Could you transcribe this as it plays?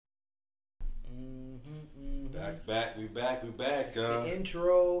We back. It's the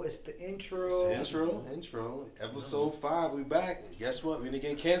intro. It's the intro. Episode 5, we back. And guess what? We didn't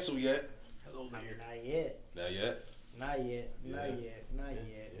get canceled yet. Hello there. Not yet.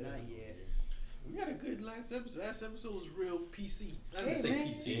 We got a good last episode. Last episode was real PC. I didn't Hey, say man.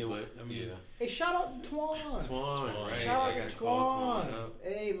 PC, but I mean, Hey, shout out to Twan. right? Shout I out gotta to call Twan. Twan up.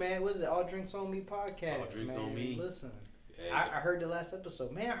 Hey, man, what is it? All Drinks on Me podcast. All Drinks man. on Me. Listen, Hey, I heard the last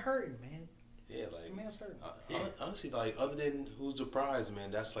episode. Man, I heard, man. yeah, like Man's hurt. honestly, like other than Who's the Prize,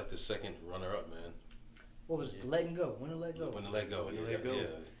 man, that's like the second runner-up, man. What was it? Letting Go. When to let go. When to let go, When to yeah, let go. yeah.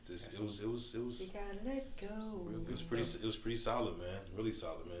 It was. You gotta let go. It was pretty solid, man. Really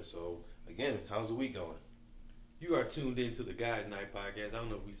solid, man. So again, how's the week going? You are tuned into the Guys Night podcast. I don't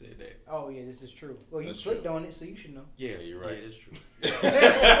know if we said that. Oh yeah, this is true. Well, you That's clicked true. on it, so you should know. Yeah, you're right. Yeah, that's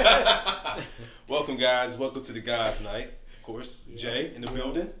true. Welcome, guys. Welcome to the Guys Night. Of course, Yeah. Jay in the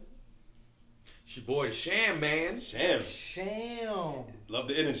building. It's your boy, the Sham Man. Sham. Sham. Love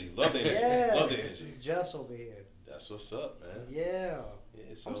the energy. Love the energy. Yeah. Love the This energy. is Just over here. That's what's up, man. Yeah. Yeah,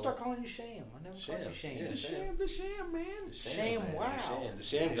 I'm gonna start calling you Sham. I never called you Sham. Yeah, The Sham, the Sham Man. The Sham, Sham, man. wow. The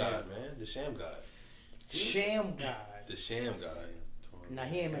Sham God, man. The Sham God. Sham God. The Sham God. Nah,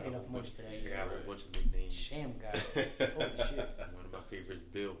 he ain't making enough money for that. He got a Right. bunch of nicknames. Sham God. Holy shit. One of my favorites,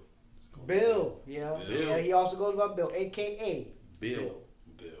 Bill. Bill. Yeah. Bill. Yeah, he also goes by Bill, a.k.a. Bill.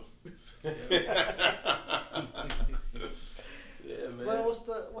 Bill. Yeah, man. Well, what's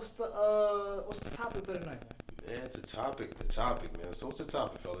the topic for tonight? Man, it's a topic. The topic, man. So what's the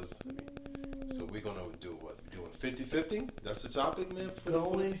topic, fellas? So we're gonna do what? We're doing 50-50? That's the topic, man?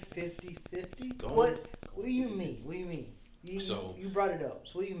 Going 50-50? Going- What do you mean? What do you mean? You brought it up.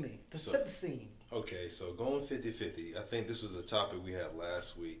 So what do you mean? To So- set the scene. Okay, so going 50-50. I think this was a topic we had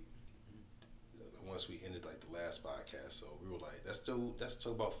last week. Once we ended like the last podcast, so we were like, let's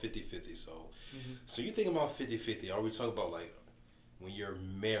talk about 50-50. So, so you think about 50-50? Are we talking about like when you're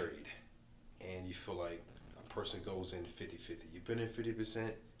married and you feel like a person goes in 50-50? You put in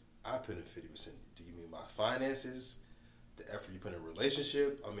 50%, I put in 50%. Do you mean by finances, the effort you put in a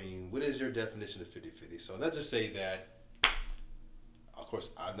relationship? I mean, what is your definition of 50-50? So let's just say that, of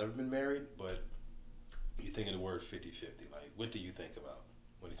course, I've never been married, but you think of the word 50-50. Like, what do you think about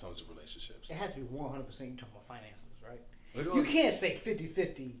when it comes to relationships? It has to be 100% you talking about finances, right? What do You I- can't say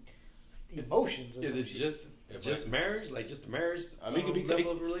 50-50 emotions. Or Is some it shit. just marriage? Like just the marriage? I mean, it could be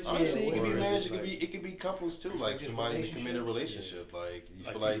level of relationship. honestly, it could Or be is marriage. like- It could be couples too. Like Just somebody in a committed relationships. relationship. Like you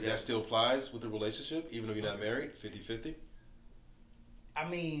Like feel like you- that still applies with the relationship, even though you're not married. 50-50. I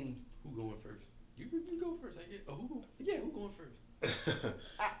mean, Who going first? You go first. I get. Who going first?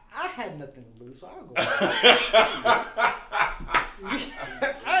 I had nothing to lose, so I'll go.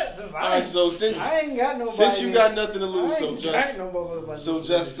 All right, so since I ain't got nobody. since you got nothing to lose, I so ain't just got nobody so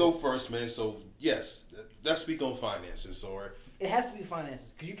just go first, man. So yes, let's speak on finances. Or It has to be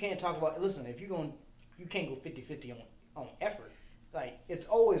finances because you can't talk about. Listen, if you can't go 50-50 on effort. Like it's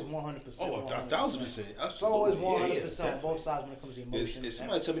always 100%. oh, 1,000%. It's always 100% on definitely. both sides when it comes to emotions. If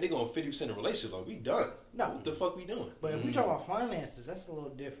somebody tell me they're going 50% in a relationship, like we done. No. What the fuck we doing? But if we talk about finances, that's a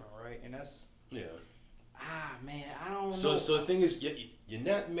little different, right? And that's Yeah. man, I don't So know. so the thing is, you're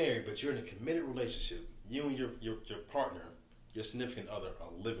not married, but you're in a committed relationship. You and your partner, your significant other,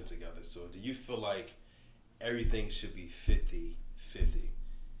 are living together. So do you feel like everything should be 50-50?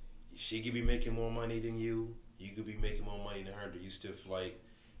 She could be making more money than you. You could be making more money than her. Do you still feel like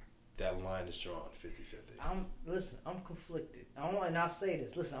that line is drawn 50-50? I'm conflicted. And I'll say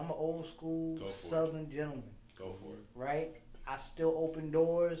this. Listen, I'm an old school Go for it. Southern gentleman, Go for it. right? I still open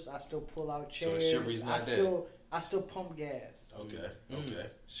doors. I still pull out So the chairs. chivalry's not there. I still pump gas. Okay. Mm. Okay. When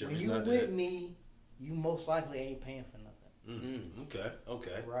Chivalry's you not with dead. me, you most likely ain't paying for nothing, Okay.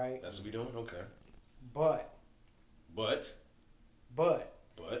 Okay. right? That's what we doing. Okay. But But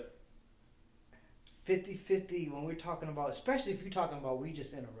 50-50 when we're talking about, especially if you're talking about we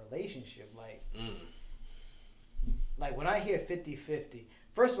just in a relationship, like when I hear 50-50,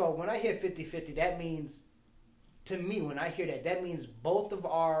 first of all, when I hear 50-50, that means, to me, when I hear that means both of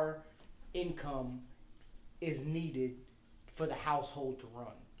our income is needed for the household to run.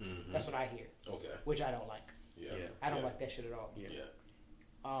 Mhm. That's what I hear, okay. which I don't like. Yeah. Yeah. I don't Yeah. like that shit at all.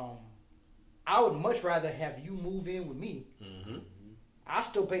 Yeah. I would much rather have you move in with me. Mm-hmm. I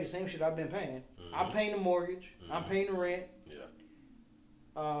still pay the same shit I've been paying. I'm paying the mortgage. I'm paying the rent.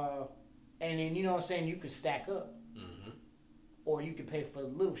 Yeah. And then, you know what I'm saying, you can stack up. Mm-hmm. Or you can pay for the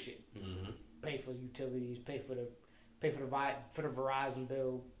little shit. Mm-hmm. Pay for utilities, pay for the Verizon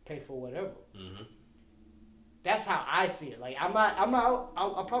bill, pay for whatever. Mm-hmm. That's how I see it. Like I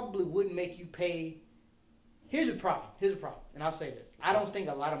probably wouldn't make you pay. Here's a problem. And I'll say this. I don't think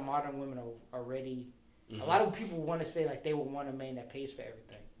a lot of modern women are ready A lot of people want to say like they would want a man that pays for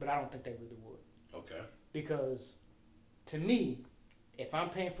everything, but I don't think they really would. Okay. Because to me, if I'm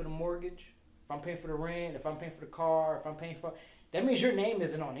paying for the mortgage, if I'm paying for the rent, if I'm paying for the car, if I'm paying for, that means your name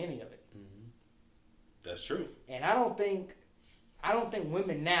isn't on any of it. Mm-hmm. That's true. And I don't think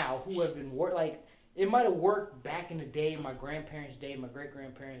women now who have been like, it might have worked back in the day, my grandparents' day, my great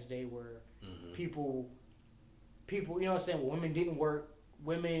grandparents' day, where people, you know what I'm saying, where women didn't work.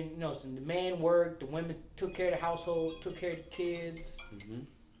 Women, you know, so the man worked, the women took care of the household, took care of the kids,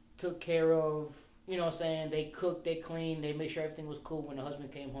 took care of, you know what I'm saying, they cooked, they cleaned, they made sure everything was cool when the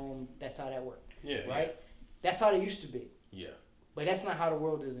husband came home. That's how that worked. Yeah. Right? Yeah. That's how it used to be. Yeah. But that's not how the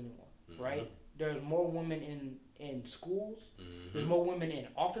world is anymore. Right? There's more women in schools. There's more women in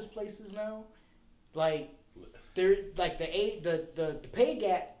office places now. Like, there, like the pay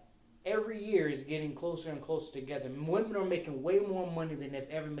gap every year is getting closer and closer together. Women are making way more money than they've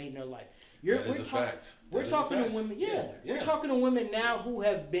ever made in their life. That is a fact. We're talking to women. Yeah, we're talking to women now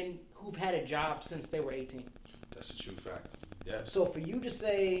who've had a job since they were 18. That's a true fact. Yeah. So for you to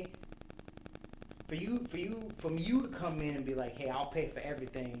say, from you to come in and be like, hey, I'll pay for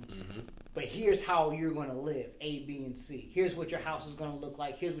everything, but here's how you're going to live, A, B, and C. Here's what your house is going to look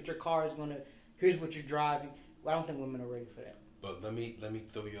like. Here's what your car is going to. Here's what you're driving. Well, I don't think women are ready for that. But let me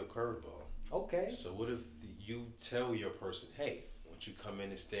throw you a curveball. Okay. So what if you tell your person, hey, why don't you come in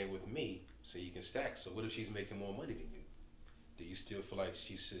and stay with me so you can stack? So what if she's making more money than you? Do you still feel like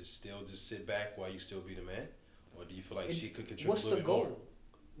she should still just sit back while you still be the man? Or do you feel like she could contribute what's a little the bit goal? more?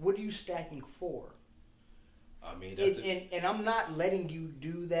 What are you stacking for? I mean, and I'm not letting you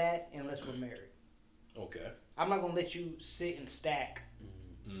do that unless we're married. Okay. I'm not gonna let you sit and stack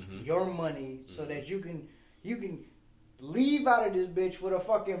your money so that you can leave out of this bitch with a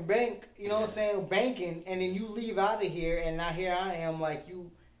fucking bank. You know what I'm saying? Banking, and then you leave out of here, and now here I am like you.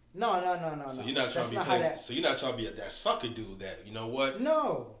 No. So you're not trying to be so you're not trying to be that sucker dude that, you know what?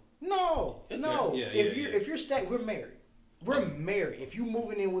 No. Yeah, if you're stacked, we're married. We're married. If you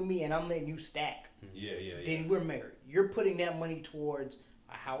moving in with me and I'm letting you stack, then we're married. You're putting that money towards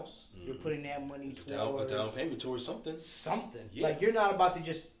a house. You're putting that money towards a down payment towards something. Something. Yeah. Like, you're not about to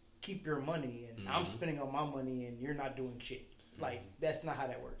just keep your money and I'm spending all my money and you're not doing shit. Like, that's not how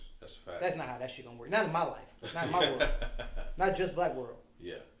that works. That's a fact. That's not how that shit gonna work. Not in my life. Not in my world. Not just black world.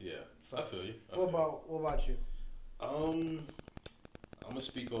 Yeah. So, I feel you. What about you? I'm gonna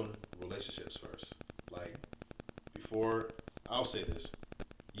speak on relationships first. Like, before, I'll say this.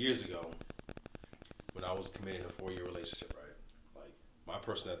 Years ago, when I was committing a 4-year relationship, right? Like, my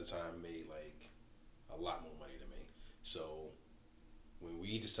person at the time made like a lot more money than me. So when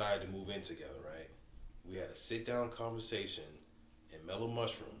we decided to move in together, right? We had a sit down conversation in Mellow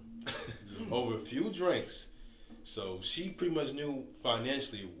Mushroom over a few drinks. So she pretty much knew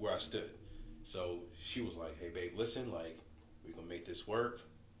financially where I stood. So she was like, hey babe, listen, like, we're gonna make this work.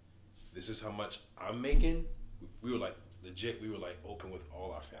 This is how much I'm making. We were like legit, we were like open with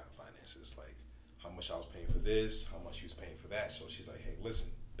all our finances, like how much I was paying for this, how much she was paying for that. So she's like, hey,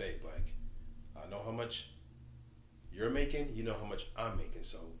 listen, babe, like, I know how much you're making, you know how much I'm making,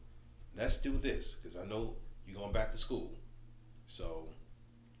 so let's do this, because I know you're going back to school. So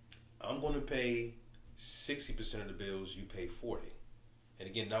I'm going to pay 60% of the bills, you pay 40%. And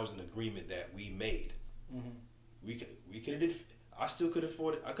again, that was an agreement that we made. We could have did, I still could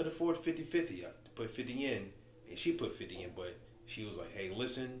afford it. I could afford 50-50. I put 50 in, and she put 50 in, but she was like, hey,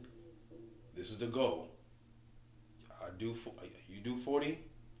 listen, this is the goal. You do 40,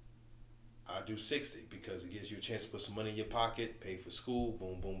 I do 60, because it gives you a chance to put some money in your pocket, pay for school,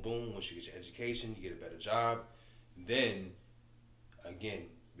 boom, boom, boom. Once you get your education, you get a better job. Then, again,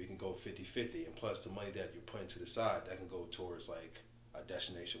 we can go 50-50, and plus the money that you're putting to the side, that can go towards like a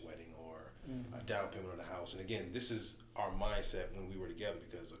destination wedding or a down payment on the house. And again, this is our mindset when we were together,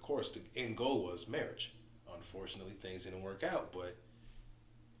 because of course the end goal was marriage. Unfortunately, things didn't work out, but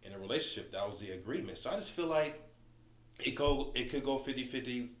in a relationship, that was the agreement. So I just feel like it could go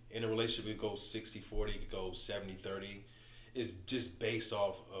 50-50 in a relationship. It could go 60-40, it could go 70-30. It's just based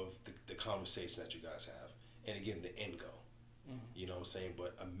off of the conversation that you guys have, and again, the end goal. You know what I'm saying?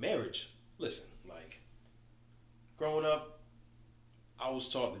 But a marriage, listen, like, growing up, I was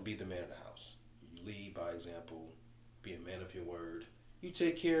taught to be the man of the house. You lead by example, be a man of your word. You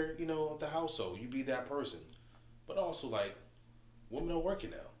take care, of the household. You be that person. But also, like, women are working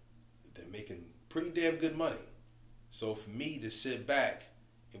now. They're making pretty damn good money. So for me to sit back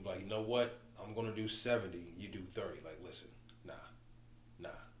and be like, you know what? I'm going to do 70, you do 30. Like, listen, nah.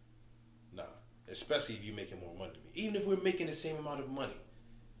 Especially if you're making more money than me. Even if we're making the same amount of money.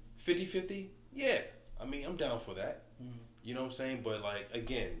 50-50, yeah. I mean, I'm down for that. You know what I'm saying? But, like,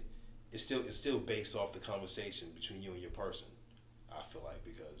 again, it's still based off the conversation between you and your person. I feel like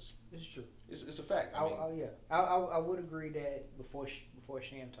because it's true. It's a fact. I would agree that before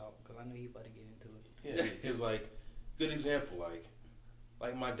Sham talk because I know he about to get into it. Yeah, because like good example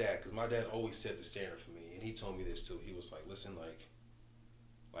like my dad, because my dad always set the standard for me, and he told me this too. He was like, listen,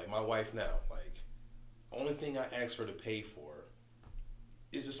 like my wife now, like only thing I ask her to pay for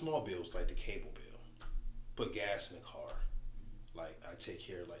is the small bills, like the cable bill, put gas in the car, like I take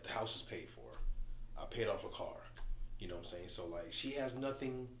care, like the house is paid for, I paid off a car, you know what I'm saying? So like she has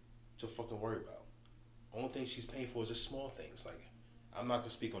nothing to fucking worry about. Only thing she's paying for is just small things. Like I'm not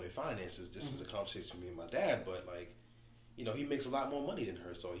gonna speak on their finances. This is a conversation with me and my dad, but like, you know, he makes a lot more money than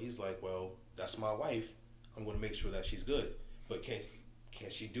her, so he's like, well, that's my wife. I'm gonna make sure that she's good. But can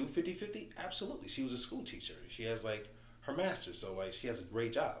she do 50-50? Absolutely. She was a school teacher. She has like her master's, so like she has a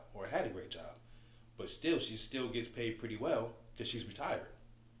great job or had a great job. But still, she still gets paid pretty well because she's retired.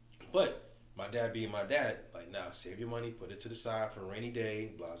 But my dad being my dad, like, nah, save your money, put it to the side for a rainy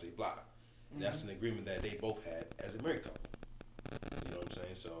day, blah, blah, blah. And that's an agreement that they both had as a married couple. You know what I'm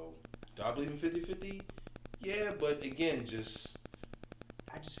saying? So, do I believe in 50-50? Yeah, but again, I just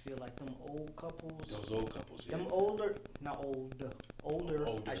feel like them old couples. Those old couples, yeah. Them older,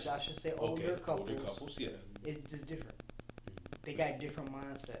 I should say older couples. Older couples, yeah. It's just different. They got different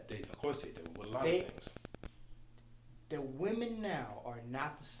mindsets. Of course they do, with a lot of things. The women now are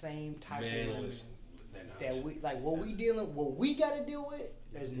not the same type of women. Listen, that we like what we got to deal with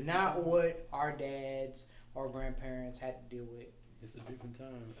is not what our dads or grandparents had to deal with. It's a different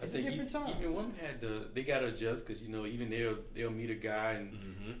time. It's a different time. Even women they got to adjust because, you know, even they'll meet a guy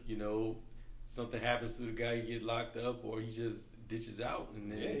and, you know, something happens to the guy, you get locked up or he just ditches out.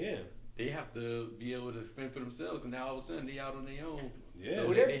 And then they have to be able to fend for themselves. And now all of a sudden they out on their own. Yeah. So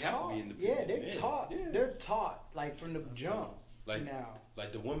well, they have to be independent. Yeah, they're taught. Yeah. They're taught, like, from the jump. Like, now.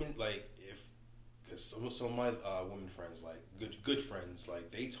 Like the women, like, because some of my women friends, like good friends,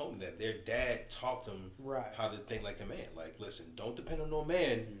 like they told me that their dad taught them how to think like a man. Like, listen, don't depend on no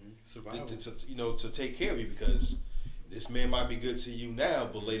man to take care of you, because this man might be good to you now,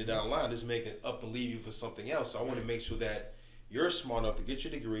 but later down the line, this man can up and leave you for something else. So I want to make sure that you're smart enough to get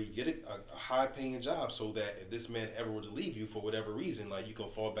your degree, get a high paying job, so that if this man ever were to leave you for whatever reason, like you can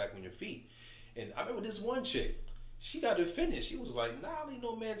fall back on your feet. And I remember this one chick. She got to finish. She was like, nah, I don't need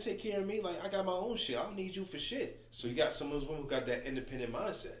no man to take care of me. Like, I got my own shit. I don't need you for shit. So you got some of those women who got that independent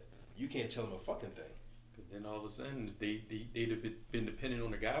mindset. You can't tell them a fucking thing. Because then all of a sudden, they'd have been dependent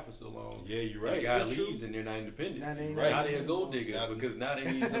on the guy for so long. Yeah, you're right. The guy leaves and they're not independent. Now they're a gold digger because now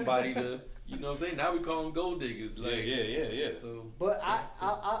they need somebody to, you know what I'm saying? Now we call them gold diggers. Like, yeah. So, but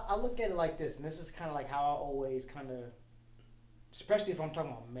I look at it like this, and this is kind of like how I always kind of, especially if I'm talking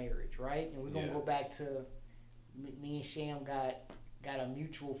about marriage, right? And we're going to go back to... Me and Sham got a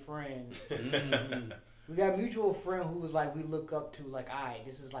mutual friend. We got a mutual friend who was like, we look up to, like,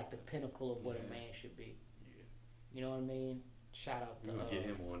 this is like the pinnacle of what a man should be. Yeah. You know what I mean? Shout out to get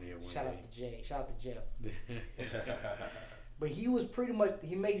him on here one shout day. out to Jay. Shout out to Jeff. But he was pretty much,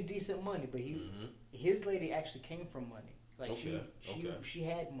 he makes decent money, but his lady actually came from money. Like she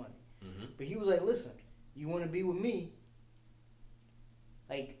had money. But he was like, listen, you want to be with me?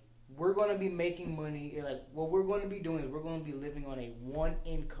 Like, we're going to be making money. Like, what we're going to be doing is we're going to be living on a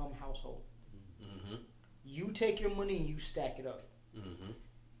one-income household. You take your money and you stack it up. He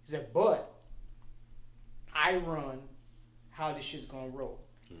said, but I run how this shit's going to roll.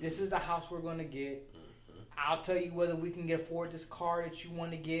 This is the house we're going to get. I'll tell you whether we can afford this car that you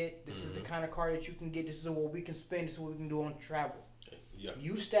want to get. This is the kind of car that you can get. This is what we can spend. This is what we can do on travel. Yeah.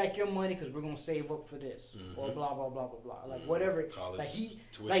 You stack your money because we're gonna save up for this, or blah blah blah blah blah. Like whatever. College,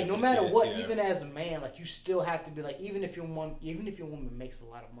 like no matter what, even as a man, like you still have to be like, even if your woman makes a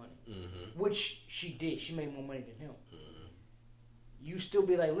lot of money, which she did, she made more money than him. You still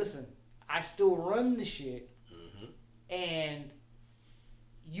be like, listen, I still run the shit, and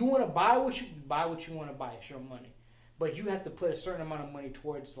you want to buy what you want to buy. It's your money, but you have to put a certain amount of money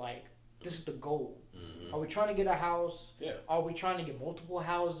towards like. This is the goal. Are we trying to get a house? Yeah. Are we trying to get multiple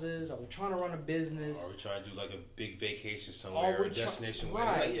houses? Are we trying to run a business? Are we trying to do like a big vacation somewhere, or a destination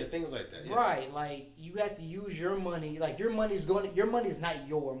wedding? Like, things like that. Yeah. Right. Like you have to use your money. Like your money is not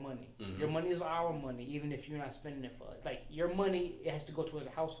your money. Your money is our money, even if you're not spending it for it. Like your money, it has to go towards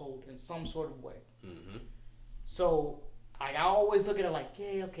a household in some sort of way. So I always look at it like,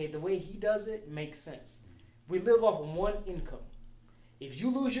 yeah, okay, the way he does it makes sense. We live off of one income. If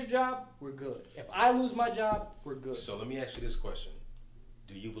you lose your job, we're good. If I lose my job, we're good. So let me ask you this question.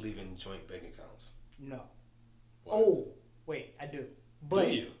 Do you believe in joint bank accounts? No. Why Wait, I do. But,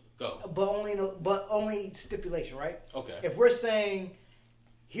 do you? Go. But only stipulation, right? Okay. If we're saying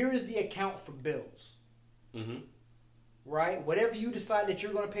here is the account for bills. Mm-hmm. Right? Whatever you decide that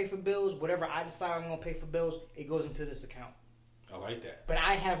you're going to pay for bills, whatever I decide I'm going to pay for bills, it goes into this account. I like that. But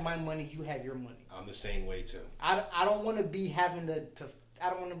I have my money, you have your money. I'm the same way too. I don't want to be having to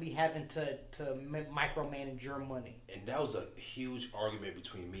micromanage your money. And that was a huge argument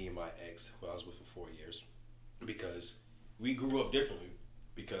between me and my ex, who I was with for 4 years, because we grew up differently.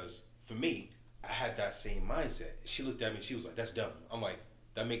 Because for me, I had that same mindset. She looked at me, she was like, "That's dumb." I'm like,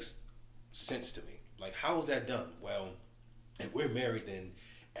 "That makes sense to me. Like, how is that dumb?" Well, if we're married, then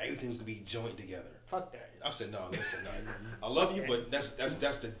everything's gonna be joint together. Fuck that. I said, no, listen, no. I love you, but that's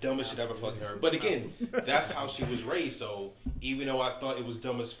the dumbest shit I ever fucking heard. But again, that's how she was raised. So even though I thought it was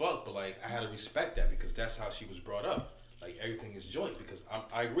dumb as fuck, but like I had to respect that because that's how she was brought up. Like everything is joint because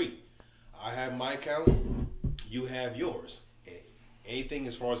I agree. I have my account, you have yours. And anything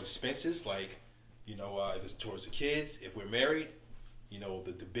as far as expenses, like if it's towards the kids, if we're married,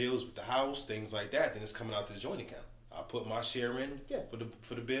 the bills with the house, things like that, then it's coming out to the joint account. I put my share in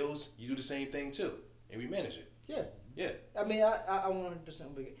for the bills. You do the same thing too, and we manage it. Yeah. Yeah. I mean, I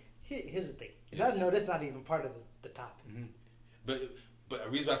 100% believe. Here's the thing. Yeah. I know that's not even part of the topic. Mm-hmm. But the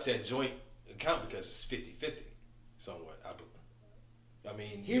reason why I said joint account because it's 50-50 somewhat. I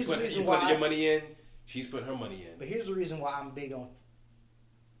mean, you put your money in, she's putting her money in. But here's the reason why I'm big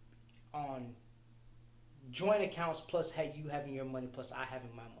on joint accounts plus you having your money plus I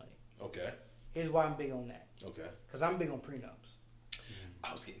having my money. Okay. Here's why I'm big on that. Okay. Because I'm big on prenups.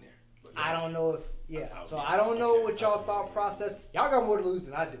 I was getting there. I don't know if I don't know what y'all thought process. Y'all got more to lose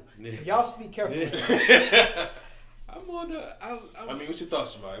than I do. So y'all speak carefully. I'm on the. I mean, what's your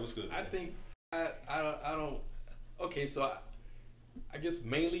thoughts, Shemai? What's good? I think I don't. Okay, so I guess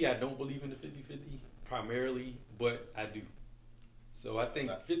mainly I don't believe in the 50-50 primarily, but I do. So I think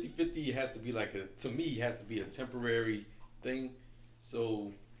 50-50 has to be to me, has to be a temporary thing.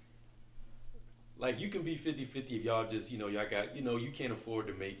 So. Like, you can be 50-50 if y'all just, y'all got, you can't afford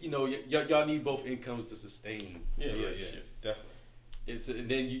to make, y'all need both incomes to sustain the relationship. Yeah, definitely. And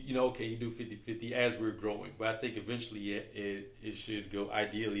then, you do 50-50 as we're growing. But I think eventually it should go,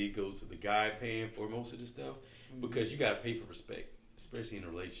 ideally it goes to the guy paying for most of the stuff. Mm-hmm. Because you got to pay for respect, especially in a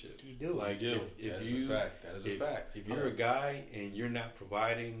relationship. You do. Like, that is a fact. That is a fact. If you're a guy and you're not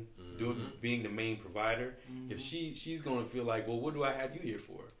providing, being the main provider, if she's going to feel like, well, what do I have you here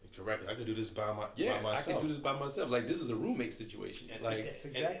for? Correct. I could do this by myself. I can do this by myself. Like, this is a roommate situation. That's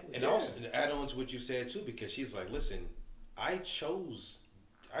exactly. And also, and add on to what you said too, because she's like, listen, I chose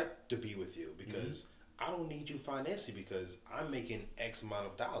to be with you because I don't need you financially because I'm making X amount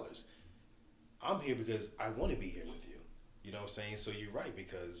of dollars. I'm here because I want to be here with you. You know what I'm saying? So you're right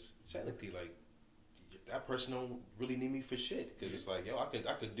because technically, like, that person don't really need me for shit because it's like,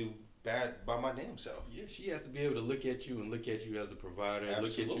 I could do bad by my damn self. Yeah, she has to be able to look at you and look at you as a provider,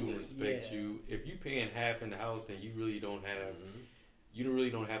 Absolutely. Look at you and respect you. If you're paying half in the house, then you really don't have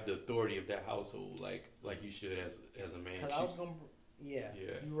don't have the authority of that household like you should as a man. You're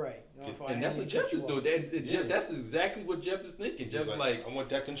right. And that's what Jeff is doing. That's exactly what Jeff is thinking. Jeff's like, I want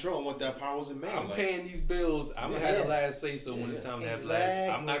that control. I want that power as a man. I'm paying these bills. I'm going to have the last say so when it's time to have the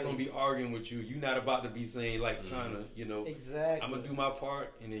last. I'm not going to be arguing with you. You're not about to be saying, trying to, Exactly. I'm going to do my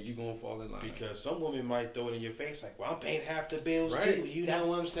part, and then you're going to fall in line. Because some women might throw it in your face like, well, I'm paying half the bills too. You know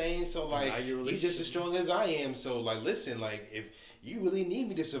what I'm saying? So, you're just as strong as I am. So, listen, if you really need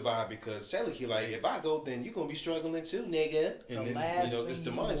me to survive because technically, if I go, then you're gonna be struggling too, nigga. It's the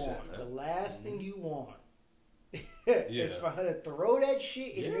mindset. The last thing you want is for her to throw that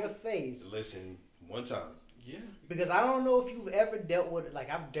shit in your face. Listen, one time. Yeah. Because I don't know if you've ever dealt with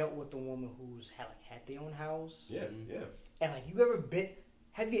I've dealt with a woman who's had their own house. Yeah, yeah. And have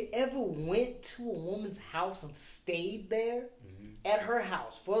you ever went to a woman's house and stayed there at her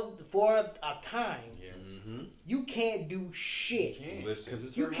house for a time? Yeah. Mm-hmm. You can't do shit. You can't. Listen, because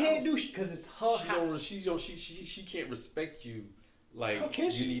it's you her can't house. do because it's her house. She can't respect you like How can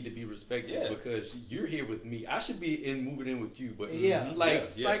she? You need to be respected because you're here with me. I should be moving in with you, but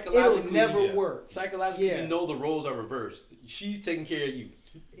psychologically, it'll never work. Psychologically, you know the roles are reversed. She's taking care of you.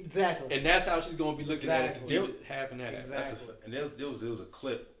 Exactly. And that's how she's going to be looking at it. Give it half and half. Exactly. And there was a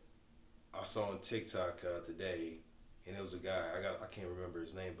clip I saw on TikTok today, and it was a guy. I can't remember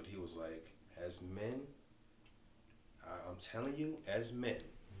his name, but he was like, as men, I'm telling you, as men,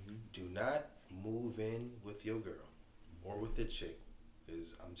 do not move in with your girl or with the chick.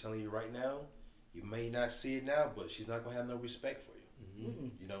 Because I'm telling you right now, you may not see it now, but she's not going to have no respect for you. Mm-hmm.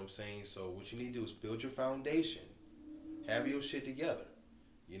 You know what I'm saying? So what you need to do is build your foundation. Have your shit together.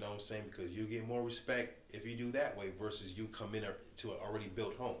 You know what I'm saying? Because you get more respect if you do that way versus you come in to an already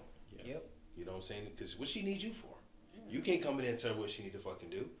built home. Yep. You know what I'm saying? Because what she needs you for? You can't come in there and tell her what she need to fucking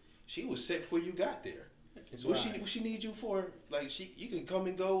do. She was set before you got there. So what she need you for? Like you can come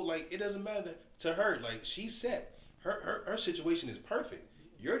and go. Like it doesn't matter to her. Like she's set. Her situation is perfect.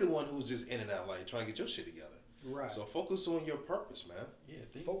 You're the one who's just in and out, like trying to get your shit together. Right. So focus on your purpose, man. Yeah,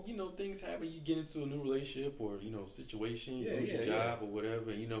 things happen. You get into a new relationship or situation, you lose your job or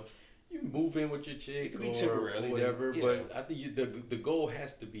whatever. You move in with your chick. It could be temporarily, or whatever. But I think the goal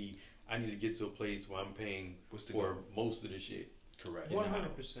has to be, I need to get to a place where I'm paying for most of the shit. Correct.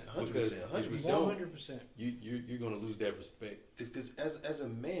 100%. 100%. You're gonna lose that respect. Because as a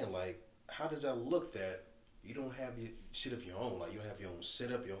man, like, how does that look that you don't have your shit of your own? Like, you don't have your own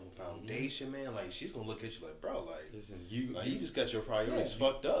setup, your own foundation, man. Like, she's gonna look at you like, bro, like, listen, you just got your priorities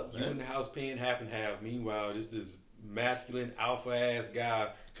fucked up, man. You in the house paying half and half. Meanwhile, this masculine alpha ass guy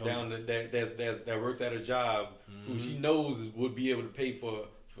that works at a job who she knows would be able to pay for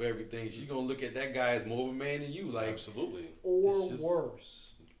everything. She's gonna look at that guy as more of a man than you, like absolutely. Or worse.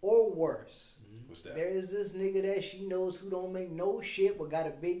 What's that? There is this nigga that she knows who don't make no shit but got a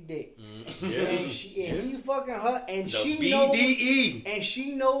big dick. And he fucking her and she BDE. And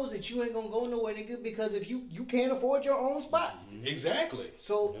she knows that you ain't gonna go nowhere, nigga, because if you can't afford your own spot. Exactly.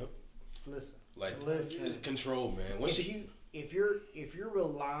 So listen. It's control, man. If you're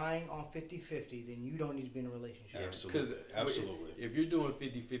relying on 50-50, then you don't need to be in a relationship. Absolutely. If you're doing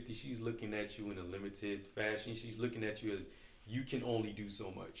 50-50, she's looking at you in a limited fashion. She's looking at you as you can only do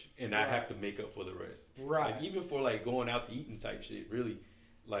so much, and I have to make up for the rest. Right. Like, even for like going out to eat and type shit, really,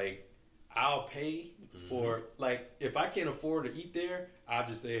 like I'll pay for like if I can't afford to eat there, I'll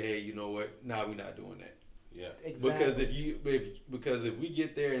just say, hey, you know what? Nah, we're not doing that. Yeah. Exactly. Because if we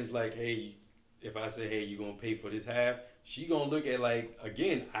get there and it's like, hey, if I say, hey, you're gonna pay for this half, she gonna look at like,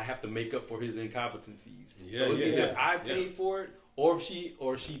 again, I have to make up for his incompetencies. So it's either I pay for it or she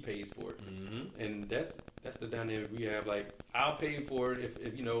pays for it, and that's the dynamic we have. Like, I'll pay for it if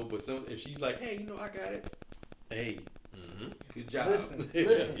if she's like, hey, I got it. Hey, good job. Listen.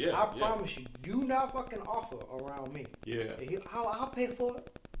 I promise you, do not fucking offer around me. Yeah, I'll pay for it.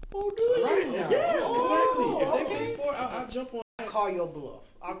 Oh, do you? Right now. Yeah, exactly. If they pay for it, I'll jump on. I'll call your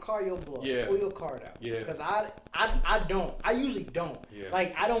bluff. Yeah. Pull your card out. Yeah. Because I don't. I usually don't. Yeah.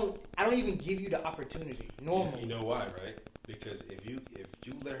 Like I don't even give you the opportunity normally. You know why, right? Because if you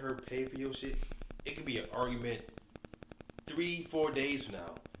let her pay for your shit, it could be an argument 3-4 days from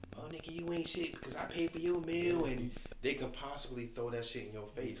now. Oh, nigga, you ain't shit because I paid for your meal, and they can possibly throw that shit in your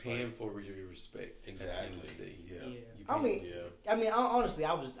face. You're paying for your respect. Exactly. At the end of the day. Yeah. I mean, honestly,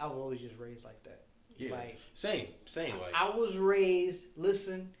 I was always just raised like that. Yeah. Like, same. Like I was raised.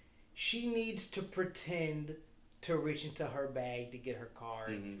 Listen, she needs to pretend to reach into her bag to get her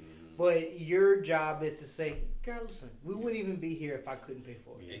card. But your job is to say, girl, listen, we wouldn't even be here if I couldn't pay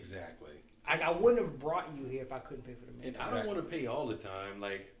for it. Exactly. I wouldn't have brought you here if I couldn't pay for the meal. And I don't want to pay all the time,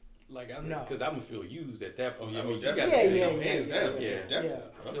 because I'm gonna feel used at that point. Oh, yeah, I mean, definitely. Hands down. Yeah, definitely.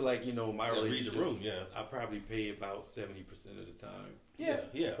 I feel like my relationship. Read the room. Yeah, I probably pay about 70% of the time. Yeah.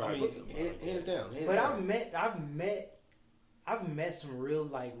 I mean, hands down. But I've met some real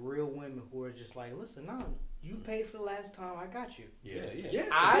women who are just like, listen, no, you paid for the last time, I got you. Yeah.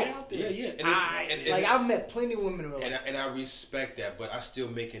 I've met plenty of women who are and I respect that, but I still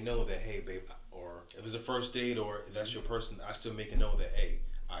make it know that, hey, babe, or if it's a first date or if that's your person, I still make it know that, hey,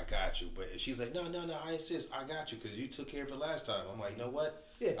 I got you. But if she's like, no, I insist, I got you because you took care of it last time. I'm like, you know what?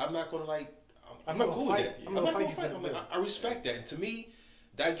 Yeah. I'm not gonna I'm not cool with that. I'm not gonna fight. I respect that, and to me,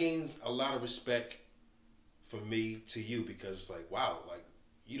 that gains a lot of respect from me to you because it's like, wow, like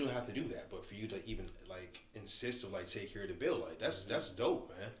you don't have to do that, but for you to even insist to take care of the bill, that's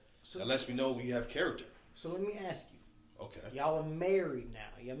dope, man. So, that lets me know you have character. So let me ask you. Okay. Y'all are married now.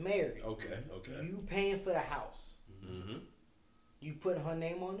 You're married. Okay. You paying for the house. Mm-hmm. You putting her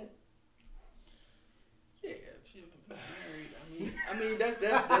name on it? Yeah, she's married. I mean that's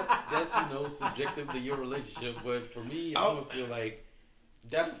subjective to your relationship. But for me, I don't feel like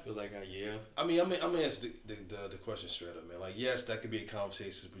yeah. I mean, I'm gonna answer the question straight up, man. Like, yes, that could be a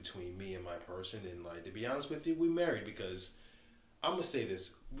conversation between me and my person, and to be honest with you, we married because I'm gonna say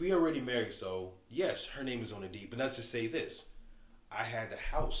this: we already married, so yes, her name is on the deed. But not to say this, I had the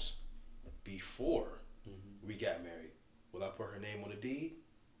house before we got married. Will I put her name on the deed?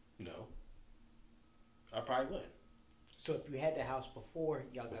 No. I probably wouldn't. So if you had the house before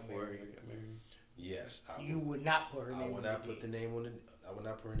y'all got married, yes, you would not put her name. I would not put her name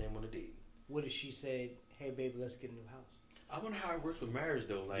on the deed. What if she said, "Hey, baby, let's get a new house"? I wonder how it works with marriage,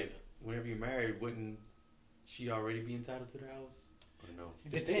 though. Whenever you're married, wouldn't she already be entitled to the house? Or no?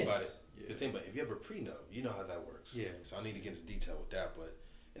 Just think about it. Just think about it. If you have a prenup, you know how that works. Yeah. So I need to get into detail with that,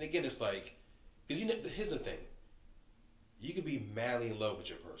 and again, it's like, because here's the thing. you could be madly in love with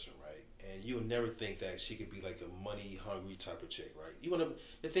your person, right? And you'll never think that she could be like a money hungry type of chick, right?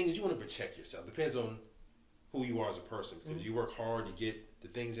 The thing is, you want to protect yourself. Depends on who you are as a person, because you work hard to get the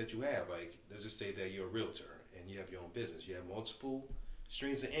things that you have. Like, let's just say that you're a realtor and you have your own business. You have multiple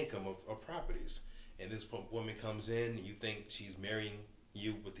streams of income of properties. And this woman comes in and you think she's marrying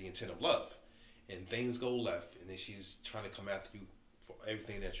you with the intent of love. And things go left, and then she's trying to come after you for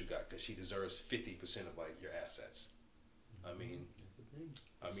everything that you got, because she deserves 50% of like your assets. I mean,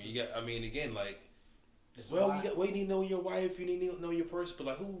 again, like, you need to know your wife, you need to know your person, but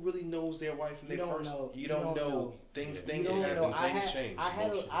like, who really knows their wife and their person? You don't know. Things happen, things change.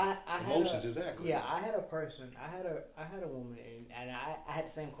 Emotions, exactly. Yeah, I had a person, I had a woman, and I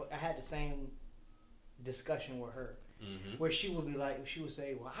had the same discussion with her, where she would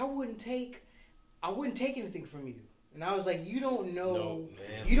say, well, I wouldn't take anything from you. And I was like, you don't know,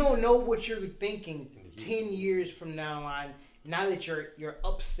 you don't know what you're thinking 10 years from now on. Now that you're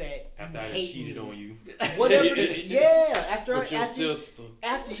upset, after I cheated on you, whatever.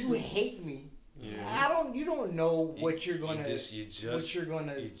 After you hate me, you don't know what you're gonna want.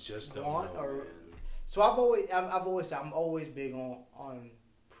 Know, so I'm always big on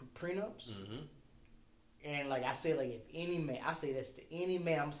prenups. And like I say, like if any man, I say this to any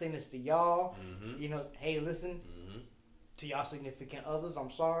man. I'm saying this to y'all. You know, hey, listen. To y'all significant others, I'm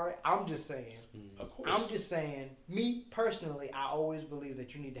sorry. I'm just saying. Of course. I'm just saying. Me personally, I always believe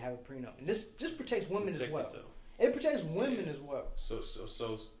that you need to have a prenup, and this protects women as well. Yourself. It protects women as well. So let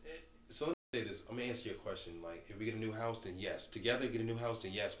me say this. I'm gonna answer your question. Like, if we get a new house, then yes. Together, get a new house,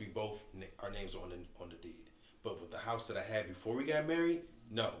 then yes. We both, our names are on the deed. But with the house that I had before we got married,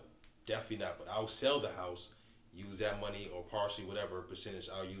 no, definitely not. But I'll sell the house, use that money or partially whatever percentage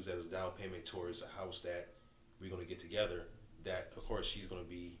I'll use as a down payment towards a house that we're going to get together, that, of course, she's going to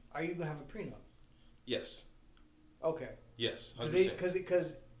be... Are you going to have a prenup? Yes. Okay. Yes, 100%.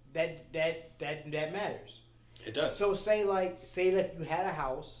 Because that matters. It does. So say that you had a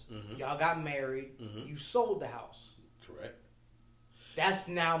house, y'all got married, you sold the house. Correct. That's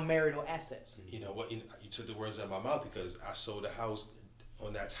now marital assets. You know what? You took the words out of my mouth, because I sold the house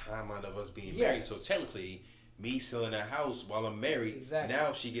on that timeline of us being married. So technically, me selling that house while I'm married,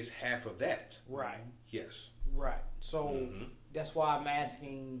 now she gets half of that. Right. Yes. Right. So that's why I'm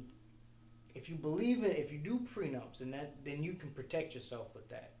asking, if you do prenups, and then you can protect yourself with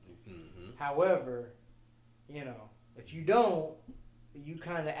that. However, you know, if you don't, you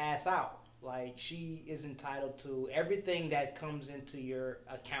kind of ass out. Like, she is entitled to everything that comes into your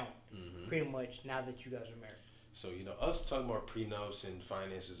account, pretty much, now that you guys are married. So, you know, us talking about prenups and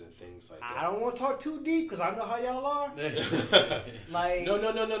finances and things like that. I don't want to talk too deep, because I know how y'all are. Like, No.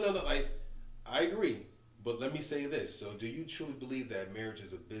 Like, I agree. But let me say this. So, do you truly believe that marriage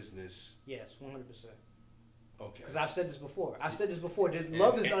is a business? Yes, 100%. Okay. Because I've said this before.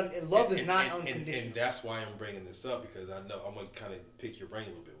 Love is not unconditional. And that's why I'm bringing this up, because I know I'm going to kind of pick your brain a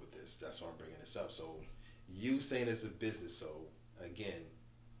little bit with this. That's why I'm bringing this up. So, you saying it's a business. So, again,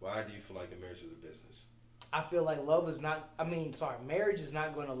 why do you feel like a marriage is a business? I feel like marriage is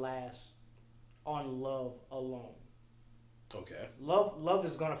not going to last on love alone. Okay. Love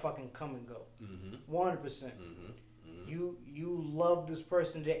is going to fucking come and go. 100%. You love this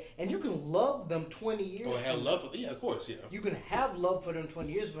person today, and you can love them 20 years. Oh, have love for, yeah, of course, yeah. You can have love for them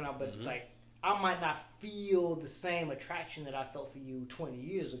 20 years from now, but like, I might not feel the same attraction that I felt for you 20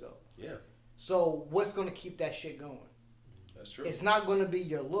 years ago. Yeah. So what's going to keep that shit going? That's true. It's not going to be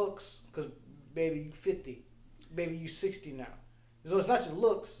your looks, because baby, you 50, baby, you 60 now. So it's not your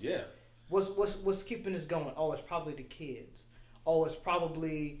looks. Yeah. What's keeping this going? Oh, it's probably the kids. Oh, it's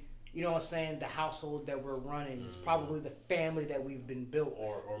probably, you know what I'm saying, the household that we're running. It's probably the family that we've been built.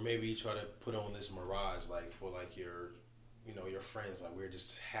 Or maybe you try to put on this mirage, like, for like your friends, like, we're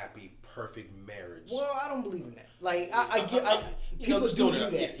just happy, perfect marriage. Well, I don't believe in that. Like, people do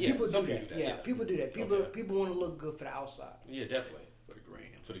that. People do that. Yeah, people do that. People want to look good for the outside. Yeah, definitely.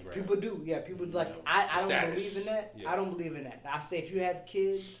 For the gram. People do. Yeah, people like. I don't believe in that. Yeah. I don't believe in that. I say, if you have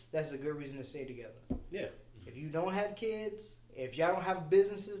kids, that's a good reason to stay together. Yeah. If you don't have kids, if y'all don't have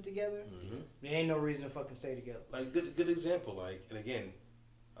businesses together, there ain't no reason to fucking stay together. Like, good example. Like, and again,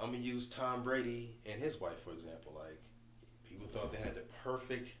 I'm gonna use Tom Brady and his wife for example. Like, people thought they had the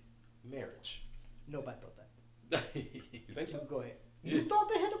perfect marriage. Nobody thought that. You think so? Go ahead. You thought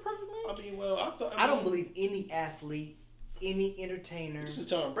they had the perfect marriage? I mean, well, I don't believe any athlete, any entertainer. This is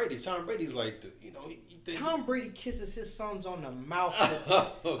Tom Brady. Tom Brady's like, Tom Brady kisses his sons on the mouth.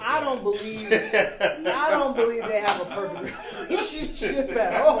 I don't believe they have a perfect relationship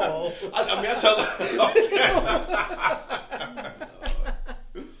at all.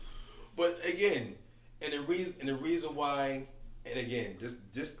 But again, in the the reason why, and again,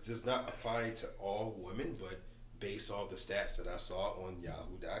 this does not apply to all women, but based on the stats that I saw on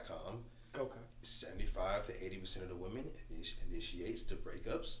Yahoo.com, okay, 75 to 80% of the women initiates the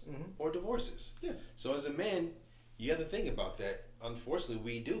breakups mm-hmm. or divorces. Yeah. So as a man, you have to think about that. Unfortunately,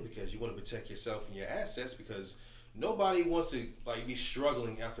 we do, because you want to protect yourself and your assets, because nobody wants to like be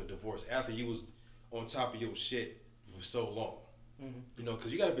struggling after divorce, after you was on top of your shit for so long. Mm-hmm. You know,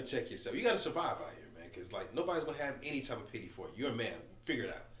 because you got to protect yourself. You got to survive out here, man, because like nobody's going to have any type of pity for you. You're a man. Figure it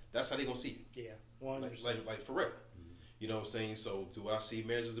out. That's how they going to see you. Yeah. 100%. Like for real. Mm-hmm. You know what I'm saying? So do I see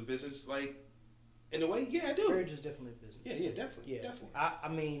marriage as a business? Like, in a way, yeah, I do. Marriage is definitely a business. Yeah, definitely. Yeah, definitely. I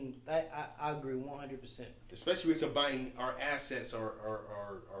mean, I agree 100%. Especially with combining our assets,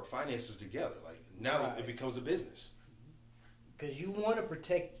 our finances together. Like now, it becomes a business. Because you want to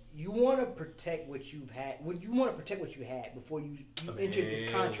protect what you've had. You want to protect what you had before you enter this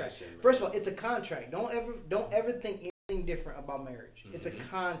contract. First of all, it's a contract. Don't ever think anything different about marriage. Mm-hmm. It's a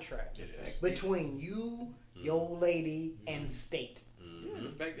contract between you, your old lady, and state. Yeah,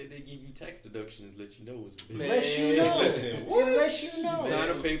 the fact that they give you tax deductions let you know it's a business. Let you know. Listen, what? It lets you know. You sign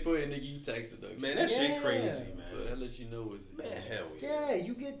a paper and they give you tax deductions. Man, that shit crazy, man. So that lets you know it's hell yeah. Yeah,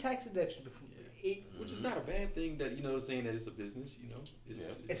 you get tax deductions before. Which is not a bad thing, that saying that it's a business.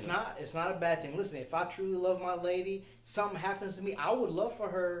 It's not a bad thing. Listen, if I truly love my lady, something happens to me, I would love for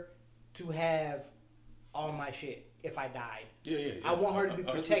her to have all my shit if I died. Yeah. I want her to be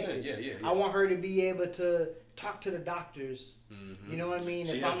protected. Yeah. I want her to be able to talk to the doctors. Mm-hmm. You know what I mean?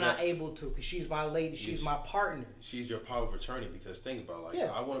 If I'm not able to, because she's my lady, she's my partner. She's your power of attorney. Because think about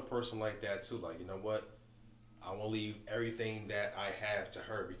I want a person like that too. Like, you know what? I want to leave everything that I have to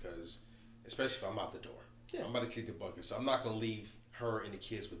her, because especially if I'm out the door. Yeah. I'm about to kick the bucket. So I'm not going to leave her and the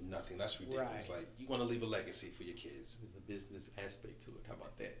kids with nothing. That's ridiculous. Right. Like, you want to leave a legacy for your kids. There's a business aspect to it. How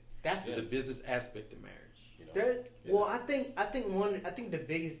about that? There's a business aspect to marriage. Well, I think the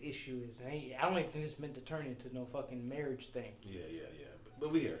biggest issue is, I don't even think this meant to turn into no fucking marriage thing. Yeah.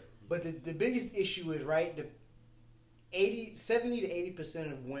 But we here. But the biggest issue is, right, 70 to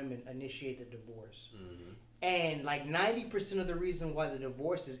 80% of women initiate the divorce. Mm-hmm. And like 90% of the reason why the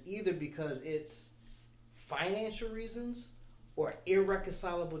divorce is either because it's financial reasons or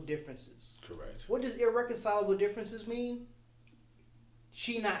irreconcilable differences. Correct. What does irreconcilable differences mean?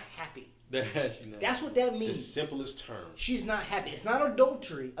 She not happy. That's what that means. The simplest term. She's not happy. It's not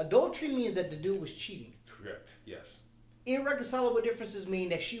adultery. Adultery means that the dude was cheating. Correct. Yes. Irreconcilable differences mean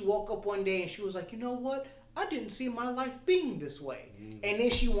that she woke up one day and she was like, you know what? I didn't see my life being this way. Mm-hmm. And then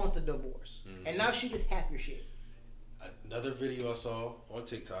she wants a divorce. Mm-hmm. And now she gets half your shit. Another video I saw on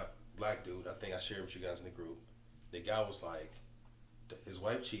TikTok, black dude, I think I shared with you guys in the group. The guy was like, his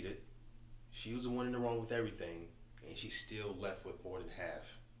wife cheated. She was the one in the wrong with everything. And she still left with more than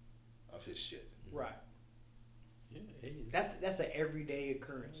half of his shit. Right. Yeah, that's an everyday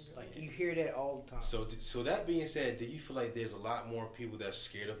occurrence. Like, you hear that all the time. So that being said, do you feel like there's a lot more people that's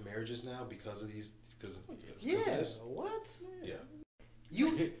scared of marriages now because of these? Because of this? What? Yeah.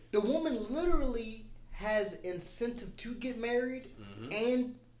 The woman literally has incentive to get married mm-hmm.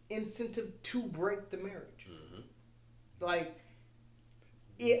 and incentive to break the marriage. Mm-hmm. Like,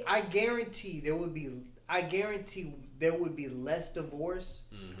 I guarantee there would be less divorce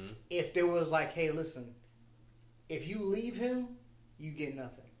mm-hmm. if there was like, hey, listen, if you leave him, you get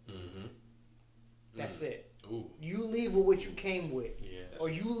nothing. Mm-hmm. That's mm-hmm. it. Ooh. You leave with what you came with, or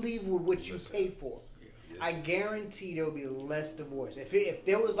you leave with what you paid for. Yes. I guarantee there will be less divorce. If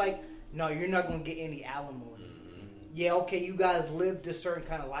there was like, no, you're not going to get any alimony. Mm-hmm. Yeah, okay, you guys lived a certain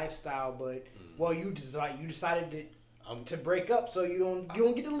kind of lifestyle, but well, you decided to break up, so you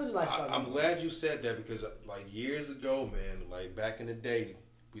don't get to live the lifestyle. I'm glad you said that, because like years ago, man, like back in the day,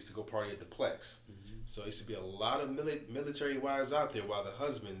 we used to go party at the Plex. Mm-hmm. So it used to be a lot of military wives out there while the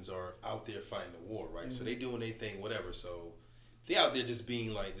husbands are out there fighting the war, right? Mm-hmm. So they doing their thing, whatever. So they out there just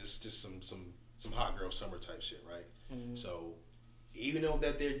being like this, just some hot girl summer type shit, right? Mm-hmm. So even though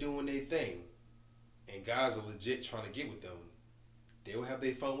that they're doing their thing, and guys are legit trying to get with them, they will have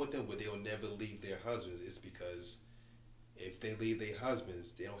their fun with them, but they will never leave their husbands. It's because if they leave their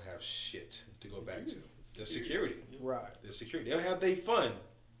husbands, they don't have shit to go back to. The security. Right. The security. They'll have their fun,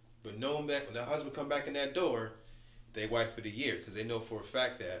 but knowing that when the husband come back in that door, they wife for the year, because they know for a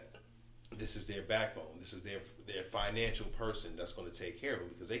fact that this is their backbone. This is their financial person that's going to take care of them,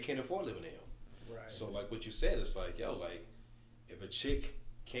 because they can't afford living in him. Right. So like what you said, it's like, yo, like if a chick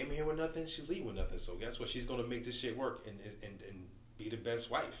came here with nothing, she's leaving with nothing. So guess what? She's going to make this shit work and be the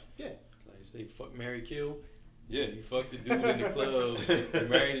best wife. Yeah. Like you say, fuck, marry, kill. Yeah. You fuck the dude in the club. You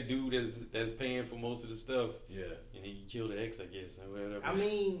marry the dude that's paying for most of the stuff. Yeah. And then you kill the ex, I guess, or whatever. I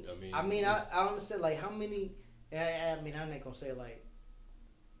understand, like, how many. I'm not gonna say, like,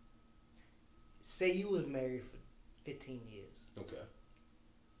 say you was married for 15 years. Okay.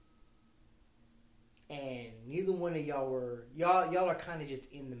 And neither one of y'all are kind of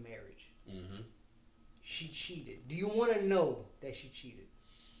just in the marriage. Mm-hmm. She cheated. Do you want to know that she cheated?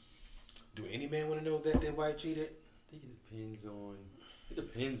 Do any man want to know that their wife cheated? I think it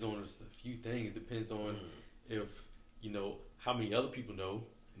depends on a few things. It depends on if, how many other people know.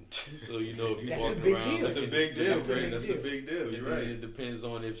 So, if you're walking around. That's a big deal, right? That's a big deal. You're right. It depends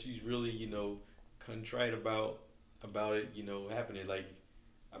on if she's really, contrite about it, happening. Like,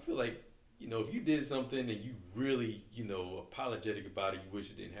 I feel like, if you did something and you really, apologetic about it, you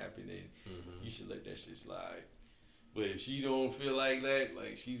wish it didn't happen, then you should let that shit slide. But if she don't feel like that,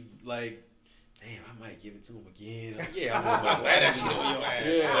 like, she's like, damn, I might give it to him again. Like, yeah, I'm glad that shit on your ass.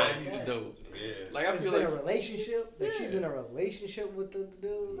 Yeah, you know. Yeah. Like, I feel like a relationship. That she's in a relationship with the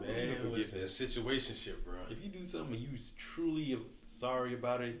dude. Man, listen, a situationship, bro. If you do something and you truly sorry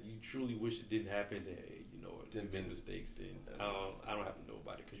about it, you truly wish it didn't happen, then there's been mistakes. Then I don't have to know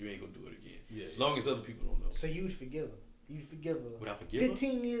about it because you ain't gonna do it again. Yeah. As long as other people don't know. So you would forgive her. You'd forgive her. Would I forgive her?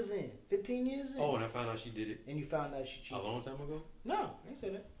 15 years in. Oh, and I found out she did it. And you found out she cheated. A long time ago? No, I didn't say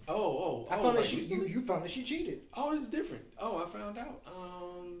that. I found out you found out she cheated. Oh, it's different. Oh, I found out.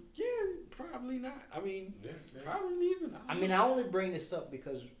 Yeah, probably not. I mean, probably even. I only bring this up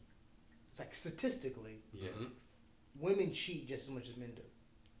because it's like statistically, women cheat just as much as men do.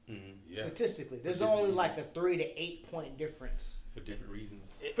 Mm-hmm. Yeah. Statistically, there's only like a 3 to 8 point difference for different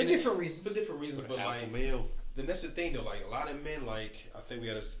reasons. For different reasons, but like male. Then that's the thing though. Like a lot of men, like I think we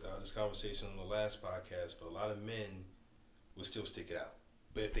had this conversation on the last podcast, but a lot of men will still stick it out.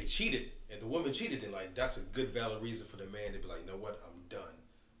 But if they cheated, if the woman cheated, then like that's a good valid reason for the man to be like, you know what, I'm done.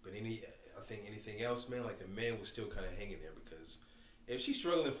 But I think anything else, man, like the man was still kind of hanging there because if she's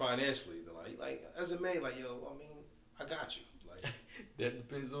struggling financially, then like as a man, like I got you. Like that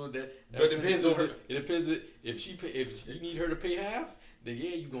depends on that. But it depends on her. It depends if you need her to pay half. Then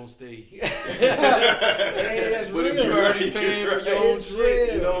you gonna stay. That's but real. If you already paying for your own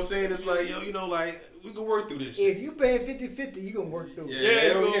shit, you know what I'm saying? It's like like we can work through this. If you paying 50-50, you gonna work through it. Yeah,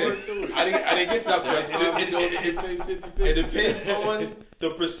 you gonna work through it. I didn't get to that point. It depends on the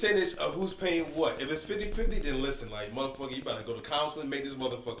percentage of who's paying what. If it's 50-50, then listen, like motherfucker, you better go to counseling, make this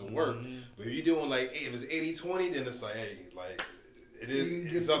motherfucker work. Mm-hmm. But if you're doing like, if it's 80-20, then it's like, hey, like.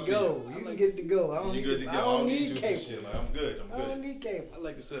 It's up to you. You can get to go. I don't need cable. Shit. Like, I'm good. I don't need cable. I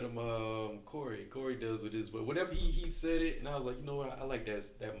like to set him Corey. Corey does with this, but whenever he said it, and I was like, you know what? I like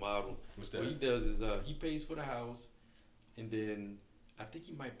that model. What's that? What he does is he pays for the house, and then I think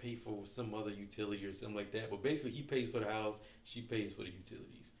he might pay for some other utility or something like that. But basically, he pays for the house. She pays for the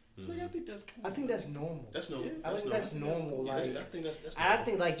utilities. Mm-hmm. Like, I think that's cool. I think that's normal. That's normal. Yeah, I think that's normal. Yeah, like, I think that's normal. I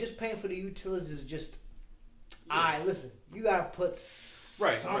think like just paying for the utilities is just. Yeah. All right, listen. You gotta put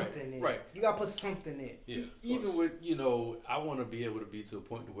something in. Right. You gotta put something in. Yeah. Even with I want to be able to be to a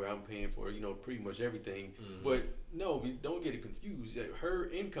point where I'm paying for pretty much everything. Mm-hmm. But no, don't get it confused. Her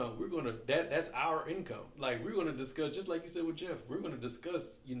income, that's our income. Like we're gonna discuss, just like you said with Jeff. We're gonna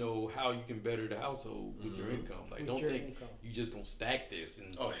discuss how you can better the household with your income. Like don't think you just gonna stack this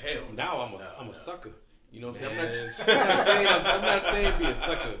and oh hell. Now I'm a sucker. You know what I'm saying? I'm not saying be a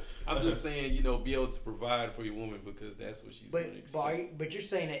sucker. I'm just saying, be able to provide for your woman because that's what she's going to expect. But you're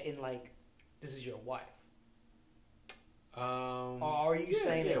saying that in like, this is your wife. Or are you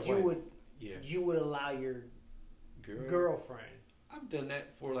saying that you would allow your girlfriend? I've done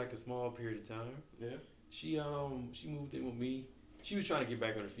that for like a small period of time. Yeah. She moved in with me. She was trying to get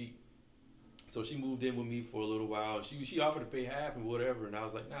back on her feet. So she moved in with me for a little while. She offered to pay half and whatever, and I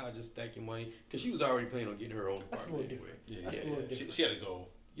was like, nah, just stack your money. Because she was already planning on getting her own apartment anyway. That's a little different. She had a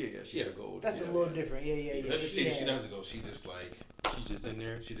goal. Yeah, she had a goal. That's a little different. Yeah. Let's just say she doesn't go. She just in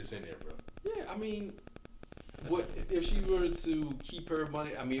there. She just in there, bro. Yeah, I mean, what if she were to keep her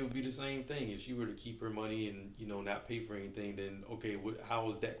money? I mean, it would be the same thing. If she were to keep her money and not pay for anything, then okay, how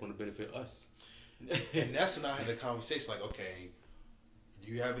is that going to benefit us? And that's when I had the conversation. Like, okay.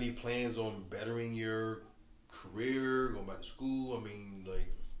 Do you have any plans on bettering your career, going back to school? I mean,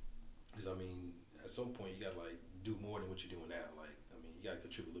 because at some point you gotta do more than what you're doing now. You gotta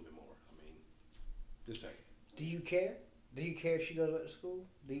contribute a little bit more. Just saying. Do you care? Do you care if she goes back to school?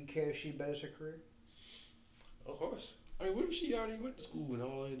 Do you care if she betters her career? Of course. I mean, what if she already went to school and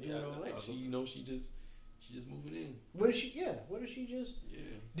all that? All that. She just moving in. What if she? Yeah. What if she just? Yeah.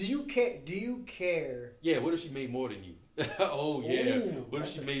 Do you care? Do you care? Yeah. What if she made more than you? Oh yeah. Ooh, What if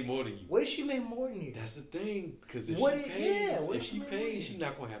she made more than you? What if she made more than you? That's the thing. Because if What she if- pays, yeah, what if if she she made more pays, than she's you?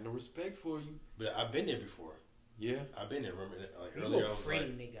 not gonna have no respect for you. But I've been there before. Yeah. I've been there. Remember, like You earlier, a I was pretty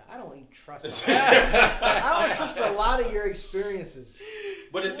like, nigga. I don't even trust. I don't trust a lot of your experiences.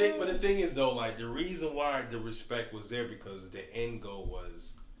 but the thing is though, like the reason why the respect was there because the end goal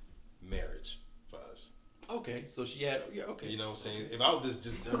was marriage for us. Okay, so she had. Yeah. Okay. You know what I'm saying? If I was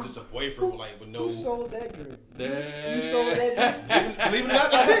just away from like with no. Who sold that dream? That- You sold that dream? Believe it or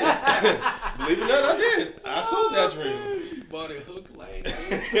not, I did. Believe it or not, I did. I sold that dream. She bought it hook, line,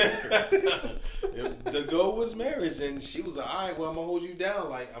 The goal was marriage, and she was like, "All right, well, I'm gonna hold you down.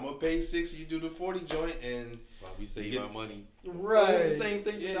 Like, I'm gonna pay 60, you do the 40 joint, and While we save our money. Right. So it's the same